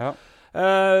stoppeplass.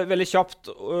 Veldig kjapt.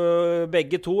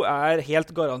 Begge to er helt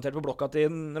garantert på blokka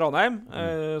til Ranheim.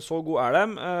 Så god er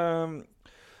de.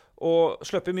 Og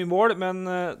slipper mye mål, men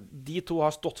de to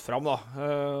har stått fram da.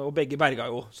 Og begge berga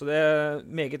jo. Så det er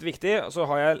meget viktig. Så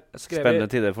har jeg skrevet... Spennende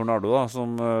tider for Nardo da,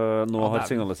 som nå har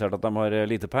signalisert at de har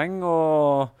lite penger,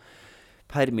 og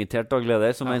permittert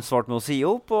dagleder som er svart med å si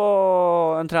opp,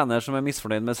 og en trener som er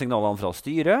misfornøyd med signalene fra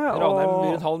styret. Ranheim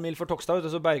blir en halv mil for Tokstad,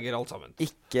 så berger alt sammen.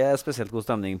 Ikke spesielt god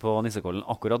stemning på Nissekollen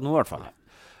akkurat nå i hvert fall.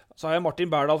 Så har jeg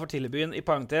Martin Berdal for Tillebyen i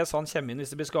parentes. Han kommer inn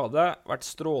hvis det blir skade. Vært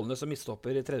strålende som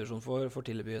midtstopper i tredje divisjon for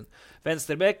Tillebyen.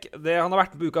 Venstrebekk, han har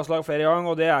vært på Ukas lag flere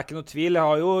ganger, og det er ikke noe tvil. Jeg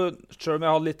har jo, selv om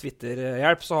jeg hadde litt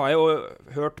Twitter-hjelp, så har jeg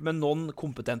jo hørt med noen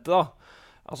kompetente da.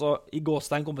 Altså, i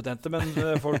gåstein kompetente, men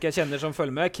folk jeg kjenner som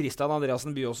følger med. Christian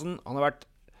Andreasen Byåsen, han har vært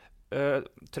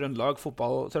Trøndelags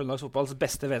fotballs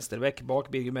beste venstrebekk bak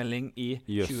Birger Melding i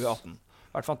 2018.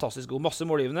 Vært fantastisk god. Masse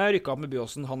målgivende, rykket opp med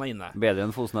Byåsen, han er inne. Bedre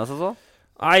enn Fosnes altså?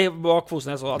 Nei, bak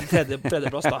Fosnes også.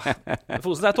 Tredjeplass da.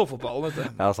 Fosnes er toppfotballen, vet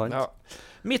du. Ja, sant. Ja.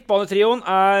 Midtbanetrioen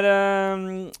er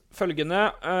følgende.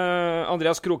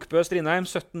 Andreas Krokbø, Strindheim,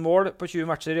 17 mål på 20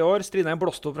 matcher i år. Strindheim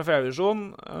blåste opp fra fjerdedivisjon.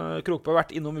 Krokbø har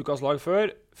vært innom Ukas lag før.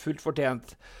 Fullt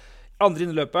fortjent. Andre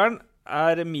innløperen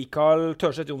er Mikael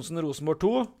Tørseth Johnsen, Rosenborg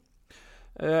 2.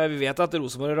 Vi vet at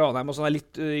Rosenborg og Ranheim er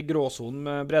litt i gråsonen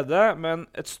med bredde, men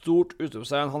et stort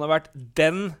utropstegn. Han har vært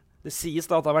det sies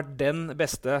da at han har vært den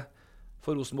beste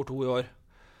for Rosenborg 2 i år.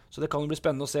 Så det kan jo bli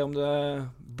spennende å se om det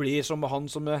blir som han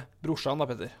som er brorsan da,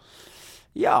 Petter.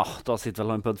 Ja, da sitter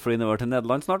vel han på et fly nedover til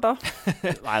Nederland snart da.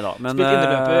 Neida, men Spilt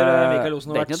innløper, Mikael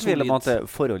Olsen det har er ikke noe tvil om at det er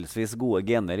forholdsvis gode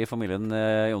gener i familien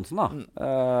Jonsen da.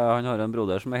 Han har en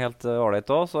broder som er helt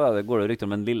ålreit også, så går det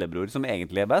rykter om en lillebror som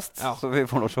egentlig er best. Så vi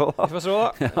får nå se da. Vi får se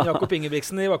da. Jakob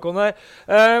Ingebrigtsen i bakhånd her.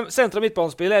 Sentra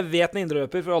midtbanespillet. Jeg vet en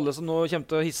indreløper for alle som nå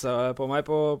kommer til å hisse på meg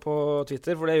på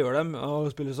Twitter, for det gjør de,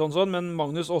 og spiller sånn. Men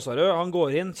Magnus Åsarød, han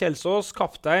går inn. Kjelsås,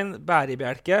 kaptein,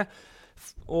 Bæribjelke.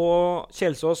 Og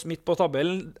Kjelsås midt på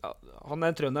tabellen. Han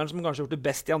er en trønderen som kanskje har gjort det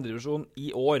best i andre divisjon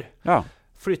i år.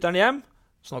 Flytter han hjem,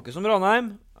 snakkes om Ranheim.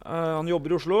 Han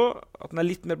jobber i Oslo. At han er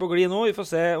litt mer på glid nå. Vi får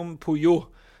se om Puyo,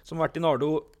 som har vært i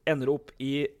Nardo, ender opp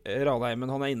i Ranheim.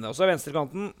 Men han er inne. Og så er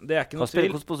venstrekanten. Det er ikke noe tvil.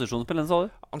 Hvilken posisjon spiller han, sa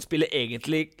du? Han spiller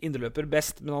egentlig indreløper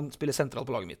best, men han spiller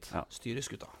sentralt på laget mitt. Styrer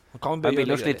skuta. Jeg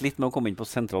vil jo slite litt med å komme inn på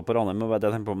sentralt på Ranheim,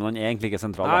 men han er egentlig ikke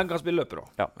sentral. Nei, han kan spille løper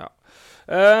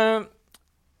også.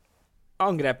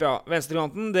 Angrep, ja.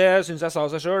 Venstrekanten, det synes jeg sa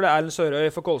seg selv. Det er Erlend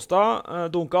Sørøy for Kolstad.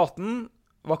 Dunke 18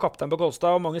 var kaptein på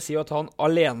Kolstad, og mange sier at han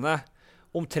alene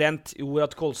omtrent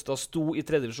gjorde at Kolstad sto i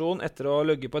tredje divisjon etter å ha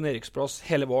løgget på en Eriksplass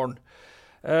hele våren.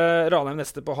 Ranheim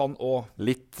neste på han og...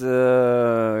 Litt,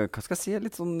 hva skal jeg si,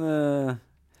 litt sånn...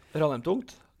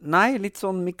 Ranheim-tungt? Nei, litt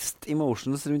sånn mixed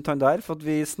emotions rundt han der, for at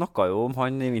vi snakket jo om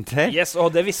han i vinter. Yes,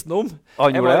 og det visste han om.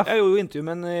 Han gjorde det? Jeg gjorde jo intervju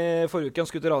med han i forrige uke, han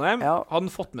skulle til Ranheim. Hadde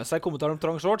han fått med seg kommentaren om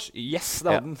trang shorts? Yes,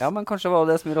 det hadde han. Ja, men kanskje var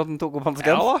det som gjorde at han tok opp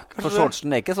hansken? Ja da, for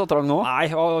shortsen er ikke så trang nå. Nei,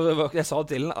 jeg sa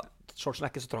det til han. Shortsen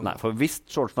er ikke så trang. Nei, for hvis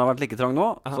shortsen har vært like trang nå,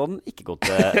 så hadde han ikke gått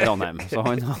til Ranheim. Så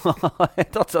han har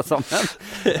tatt seg sammen.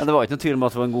 Men det var ikke noe tvil om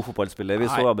at det var en god fotballspiller. Vi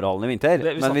så Abrahallen i vinter,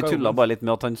 men vi tullet bare litt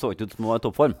med at han så ikke ut som å være i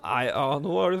toppform. Nei,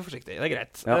 nå er du forsiktig. Det er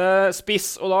greit.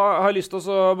 Spiss, og da har jeg lyst til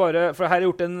å bare, for her har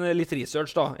jeg gjort en litt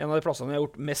research da. En av de plassene jeg har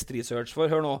gjort mest research for.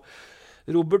 Hør nå.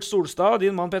 Robert Solstad,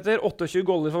 din mann Petter, 28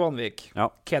 goller for Vanvik. Ja.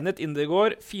 Kenneth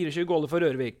Indergård, 24 goller for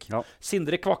Rørvik. Ja.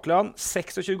 Sindre Kvakland,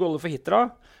 26 goller for Hitra.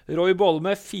 Roy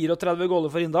Bolme, 34 goller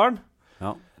for Rindalen.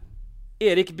 Ja.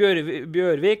 Erik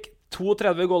Bjørvik,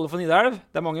 32 goller for Nidelv.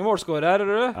 Det mange målskårer her,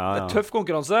 Det er tøff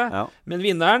konkurranse. Ja. Men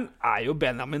vinneren er jo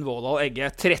Benjamin Vådal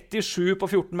Egge. 37 på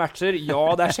 14 matcher.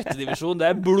 Ja, det er 6. divisjon. Det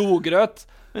er blodgrøt.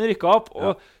 Men rykket opp.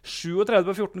 Og 37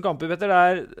 på 14 kamper, Petter.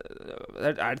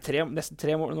 Det er nesten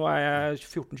 3 mål. Nå er jeg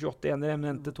 14-28 igjen.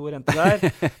 Rente 2 rente der.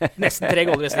 Nesten 3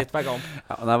 goller i snitt per kamp.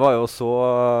 Ja, men jeg var jo så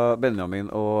Benjamin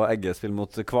og Egge spille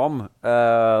mot Kvam.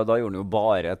 Da gjorde han jo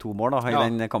bare 2 mål i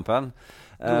den kampen.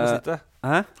 Dronesnittet.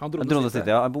 Han Dronesnittet,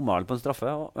 ja. Jeg bomma vel på en straffe.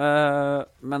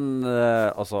 Men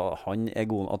altså, at han er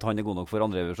god nok for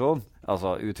andre divisjon,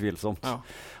 altså utvilsomt. Ja.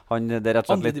 Det er rett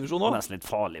og slett nesten litt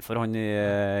farlig for han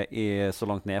så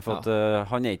langt ned. For at,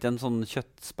 han er ikke en sånn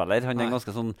kjøttspiller. Han er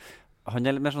ganske sånn... Han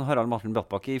er mer sånn Harald Martin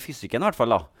Brattbakk i fysikken I hvert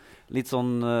fall da. Litt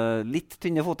sånn, litt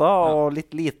tynne foter og litt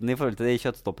liten I forhold til de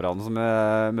kjøttstopperne som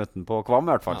møtte han på Kvam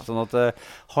I hvert fall. Sånn at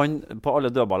han på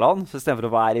alle dødballene, så I stedet for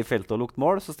å være I feltet og lukte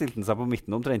mål, så stilte han seg på midten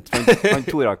omtrent. Han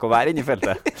torde ikke å være inne I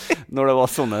feltet når det var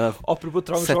sånne apropos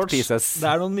trang shorts,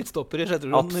 det noen midtstopper I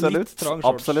Sjetterud med litt trang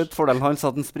shorts. Absolutt, fordelen hans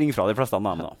at han springer fra de fleste av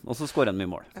dem da. Og så skårer han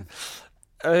mye mål.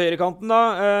 Høyrekanten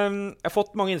da, jeg har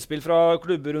fått mange innspill fra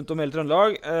klubber rundt om hele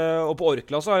Trøndelag, og på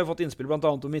Orkla så har jeg fått innspill blant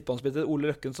annet om midtbanespiller Ole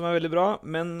Løkken som veldig bra,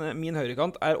 men min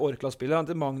høyrekant Orkla-spiller, han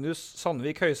til Magnus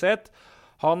Sandvik Høyset.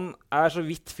 Han så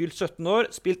vidt fylt 17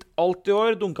 år, spilt alt I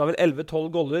år, dunket vel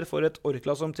 11-12 goller for et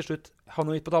Orkla som til slutt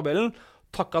havnet midt på tabellen,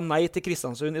 takket nei til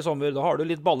Kristiansund I sommer. Da har du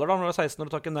litt baller da, når du 16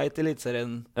 år og takker nei til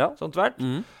Elitserien, sånt hvert.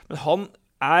 Men han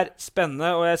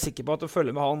spennende, og jeg sikker på at de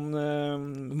følger med han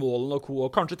målen og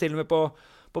og kanskje til og med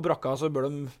på brakka, så bør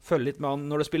de følge litt med han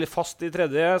når de spiller fast I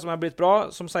tredje, som blitt bra.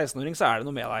 Som 16-åring så det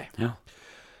noe med deg. Ja.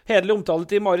 Hedelig omtale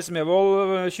til Maris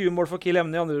Mevold, 20 mål for Kiel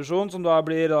Emne I andre divisjon, som da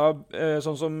blir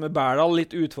sånn som Berdal,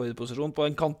 litt utfordret posisjon på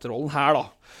en kantrollen her da.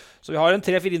 Så vi har en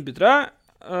 3-4 innbyttere,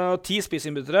 10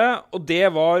 spissinnbyttere, og det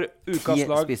var ukas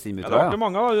lag. 10 spissinnbyttere, det var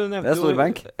mange da. Du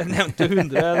nevnte jo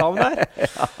 100 navn der.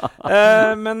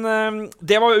 Men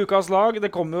det var ukas lag.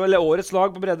 Det kom jo, eller årets lag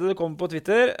på bredde, det kom på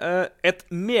Twitter. Et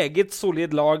meget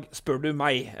solid lag, spør du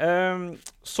meg.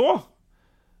 Så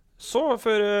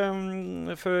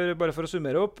bare for å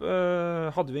summere opp,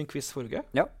 hadde vi en quiz forrige.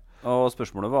 Ja. Og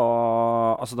spørsmålet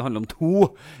var, altså det handler om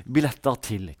 2 billetter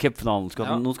til cupfinalen.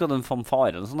 Nå skal det en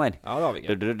fanfare eller sånn her. Ja, det har vi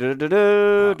ikke.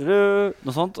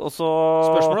 Noe sånt, og så...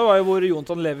 Spørsmålet var jo hvor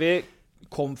Jonathan Levi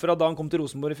kom fra da han kom til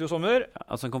Rosenborg I fjor sommer.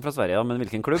 Altså han kom fra Sverige, men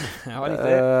hvilken klubb? Ja,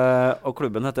 riktig. Og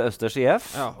klubben heter Østers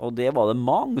IF, og det var det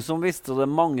mange som visste, og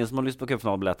det mange som har lyst på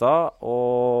cupfinalebilletter,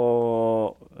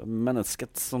 og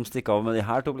mennesket som stikker av med de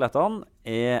her 2 billettene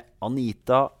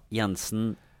Anita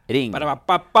Jensen Ring.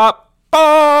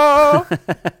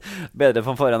 Bedre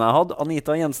fanfare enn jeg hadde.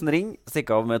 Anita Jensen Ring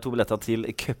stikker av med 2 billetter til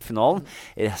cupfinalen.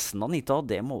 Resten Anita,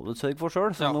 det må du sørge for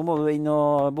selv. Så nå må du inn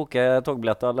og boke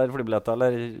togbilletter eller flybilletter,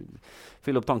 eller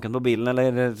fylle opp tanken på bilen,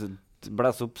 eller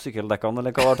blæse opp sykkeldekkene,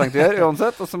 eller hva du har tenkt å gjøre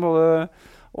uansett. Og så må du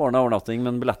ordne overnatting,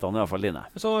 men billettene I hvert fall dine.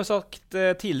 Som vi sagt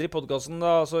tidligere I podcasten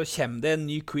da, så kommer det en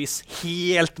ny quiz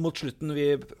helt mot slutten.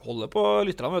 Vi holder på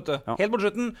lytterne, vet du. Ja. Helt mot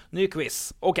slutten, ny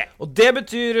quiz. Ok, og det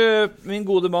betyr, min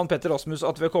gode mann Petter Rasmus,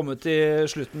 at vi har kommet til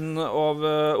slutten av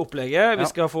opplegget. Vi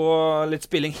skal få litt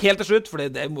spilling helt til slutt, for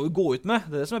det må vi gå ut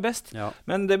med. Det det som best. Ja.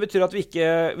 Men det betyr at vi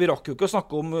rakk jo ikke å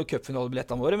snakke om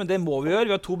cupfinalebillettene våre, men det må vi gjøre.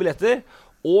 Vi har 2 billetter,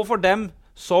 og for dem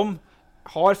som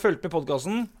har fulgt med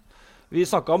podcasten, vi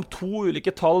snakket om 2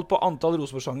 ulike tall på antall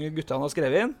Rosenborg-sanger guttene har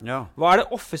skrevet inn. Ja. Hva det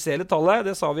offisielle tallet?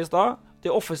 Det sa vi I stad. Det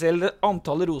offisielle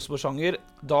antallet Rosenborg-sanger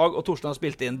Dag og Torstein har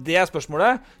spilt inn. Det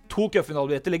spørsmålet. 2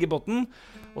 cupfinalebilletter ligger I botten.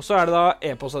 Og så det da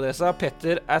e-postadressa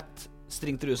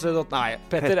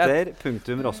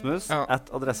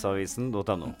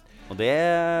petter.rasmus@adresseavisen.no. Og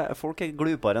det folk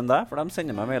glupere enn deg, for de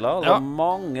sender meg mailer. Det var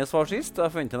mange svar sist. Jeg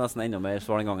forventer nesten enda mer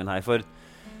svar den gangen her, for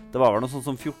det var vel noe sånt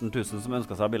som 14 000 som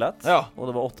ønsket seg billett, og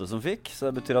det var 8 som fikk, så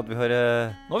det betyr at vi har...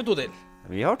 Nå har vi 2 til.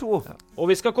 Vi har 2. Ja. Og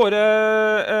vi skal kåre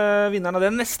vinneren av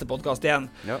den neste podcast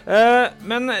igjen. Ja.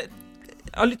 Men jeg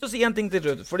har lyst til å si en ting til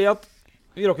slutt, fordi at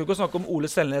vi råkker jo ikke å snakke om Ole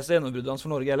Selnes og gjennombruddet hans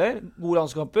for Norge heller. Gode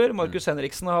landskamper. Markus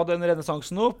Henriksen hadde en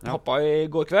renessanse nå, hoppa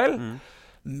I går kveld.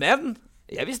 Men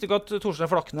jeg visste ikke at Torstein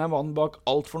Flakne mannen bak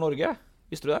alt for Norge.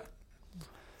 Visste du det?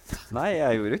 Nei,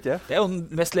 jeg gjorde ikke det. Det jo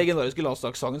den mest legendariske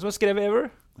landslagssangen som skrevet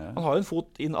ever. Ja. Han har jo en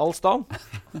fot inn all stan.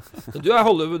 Du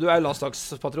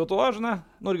landslagspatriot også, skjønner jeg.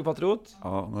 Norge-patriot.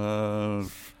 Ja,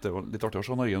 det var litt artig å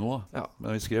se Norge nå da. Ja. Men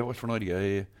vi skrev alt for Norge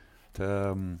til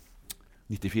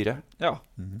 94. Ja.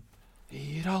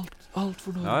 Gir alt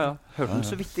for noe. Ja. Hørte den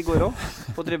så vidt I går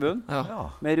også, på tribunen.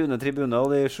 Med Rune Tribune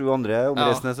og de 7 andre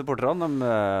omreisende supporterne.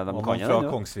 De kan fra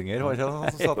Kongsvinger, var ikke det som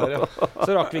satt der,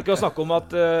 Så rakk vi ikke å snakke om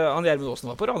at han Gjermund Aasen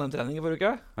var på Ranheim-trening I forrige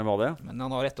uke. Men var det? Men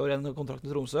han har 1 år igjen kontrakt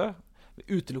med Tromsø. Vi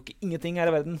utelukker ingenting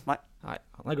her I verden. Nei.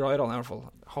 Han glad I Ranheim I hvert fall.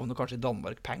 Havner kanskje I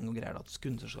Danmark, peng og greier.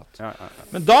 Skunderskatt.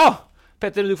 Men da,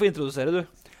 Petter, du får introdusere, du.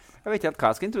 Jeg vet ikke hva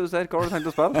jeg skal introdusere. Hva har du tenkt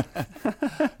å spille?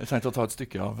 Jeg tenkte å ta et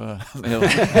stykke av...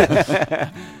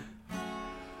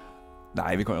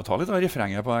 Nei, vi kan jo ta litt av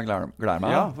refrenget på Jeg gleder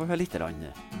meg. Ja, få høre litt rann.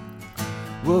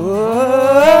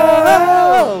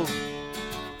 Wow,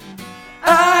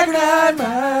 jeg gleder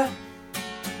meg.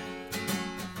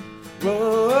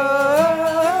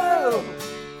 Wow,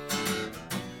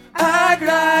 jeg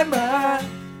gleder meg.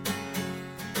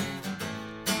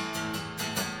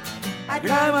 Jeg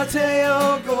gleder meg til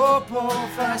å gå på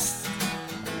fest.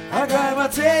 Jeg gleder meg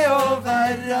til å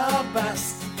være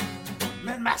best.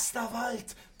 Men mest av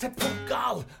alt til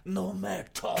pokal nummer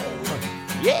 12.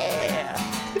 Yeah!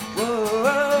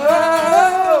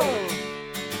 Wow,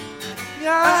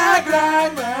 jeg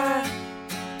gleder meg.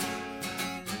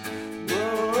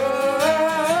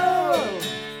 Wow,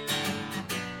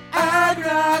 jeg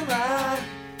gleder meg.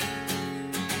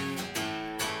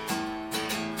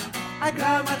 Jeg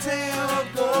gleder meg til å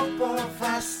gå på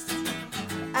fest.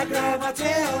 Jeg gleder meg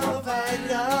til å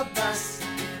være best.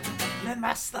 Men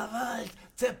mest av alt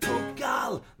til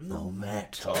pokal nummer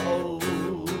 12.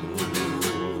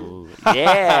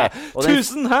 Yeah!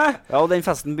 Tusen, hæ? Ja, og den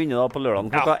festen begynner da på lørdagen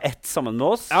klokka 1 sammen med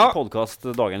oss. Podcast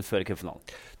dagen før cupfinalen.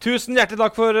 Tusen hjertelig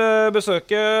takk for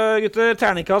besøket, gutter.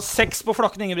 Terningkast 6 på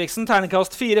Flakken Ingebrigtsen.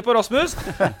 Terningkast 4 på Rasmus.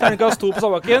 Terningkast 2 på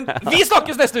Sabakken. Vi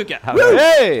snakkes neste uke!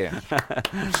 Hei!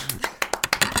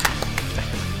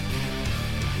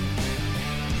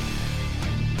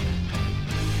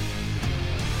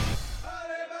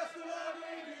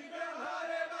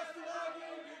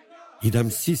 I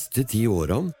de siste 10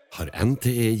 årene har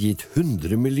NTE gitt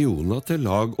 100 millioner til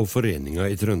lag og foreninger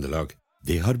I Trøndelag.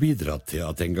 Det har bidratt til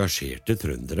at engasjerte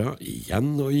trøndere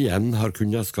igjen og igjen har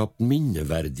kunnet skapt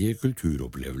minneverdige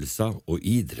kulturopplevelser og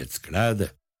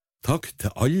idrettsglede. Takk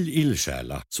til alle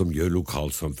ildsjeler som gjør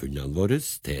lokalsamfunnene våre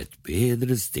til et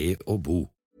bedre sted å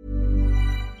bo.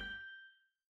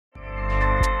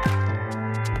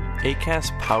 Acast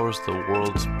powers the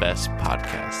world's best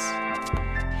podcasts.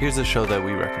 Here's a show that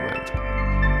we recommend.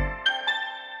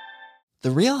 The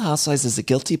Real Housewives is a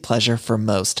guilty pleasure for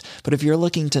most, but if you're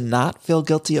looking to not feel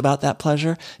guilty about that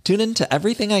pleasure, tune in to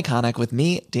Everything Iconic with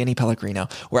me, Danny Pellegrino,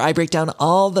 where I break down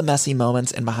all the messy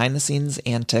moments and behind-the-scenes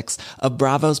antics of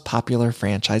Bravo's popular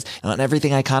franchise. And on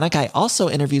Everything Iconic, I also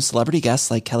interview celebrity guests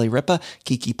like Kelly Ripa,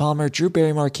 Keke Palmer, Drew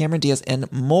Barrymore, Cameron Diaz, and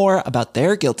more about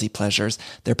their guilty pleasures,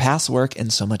 their past work,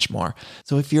 and so much more.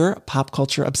 So if you're pop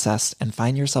culture obsessed and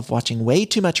find yourself watching way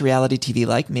too much reality TV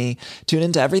like me, tune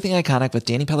in to Everything Iconic with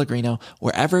Danny Pellegrino,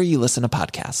 wherever you listen to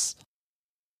podcasts.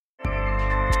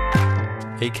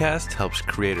 Acast helps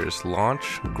creators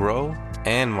launch, grow,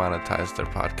 and monetize their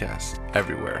podcasts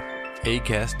everywhere.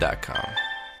 Acast.com.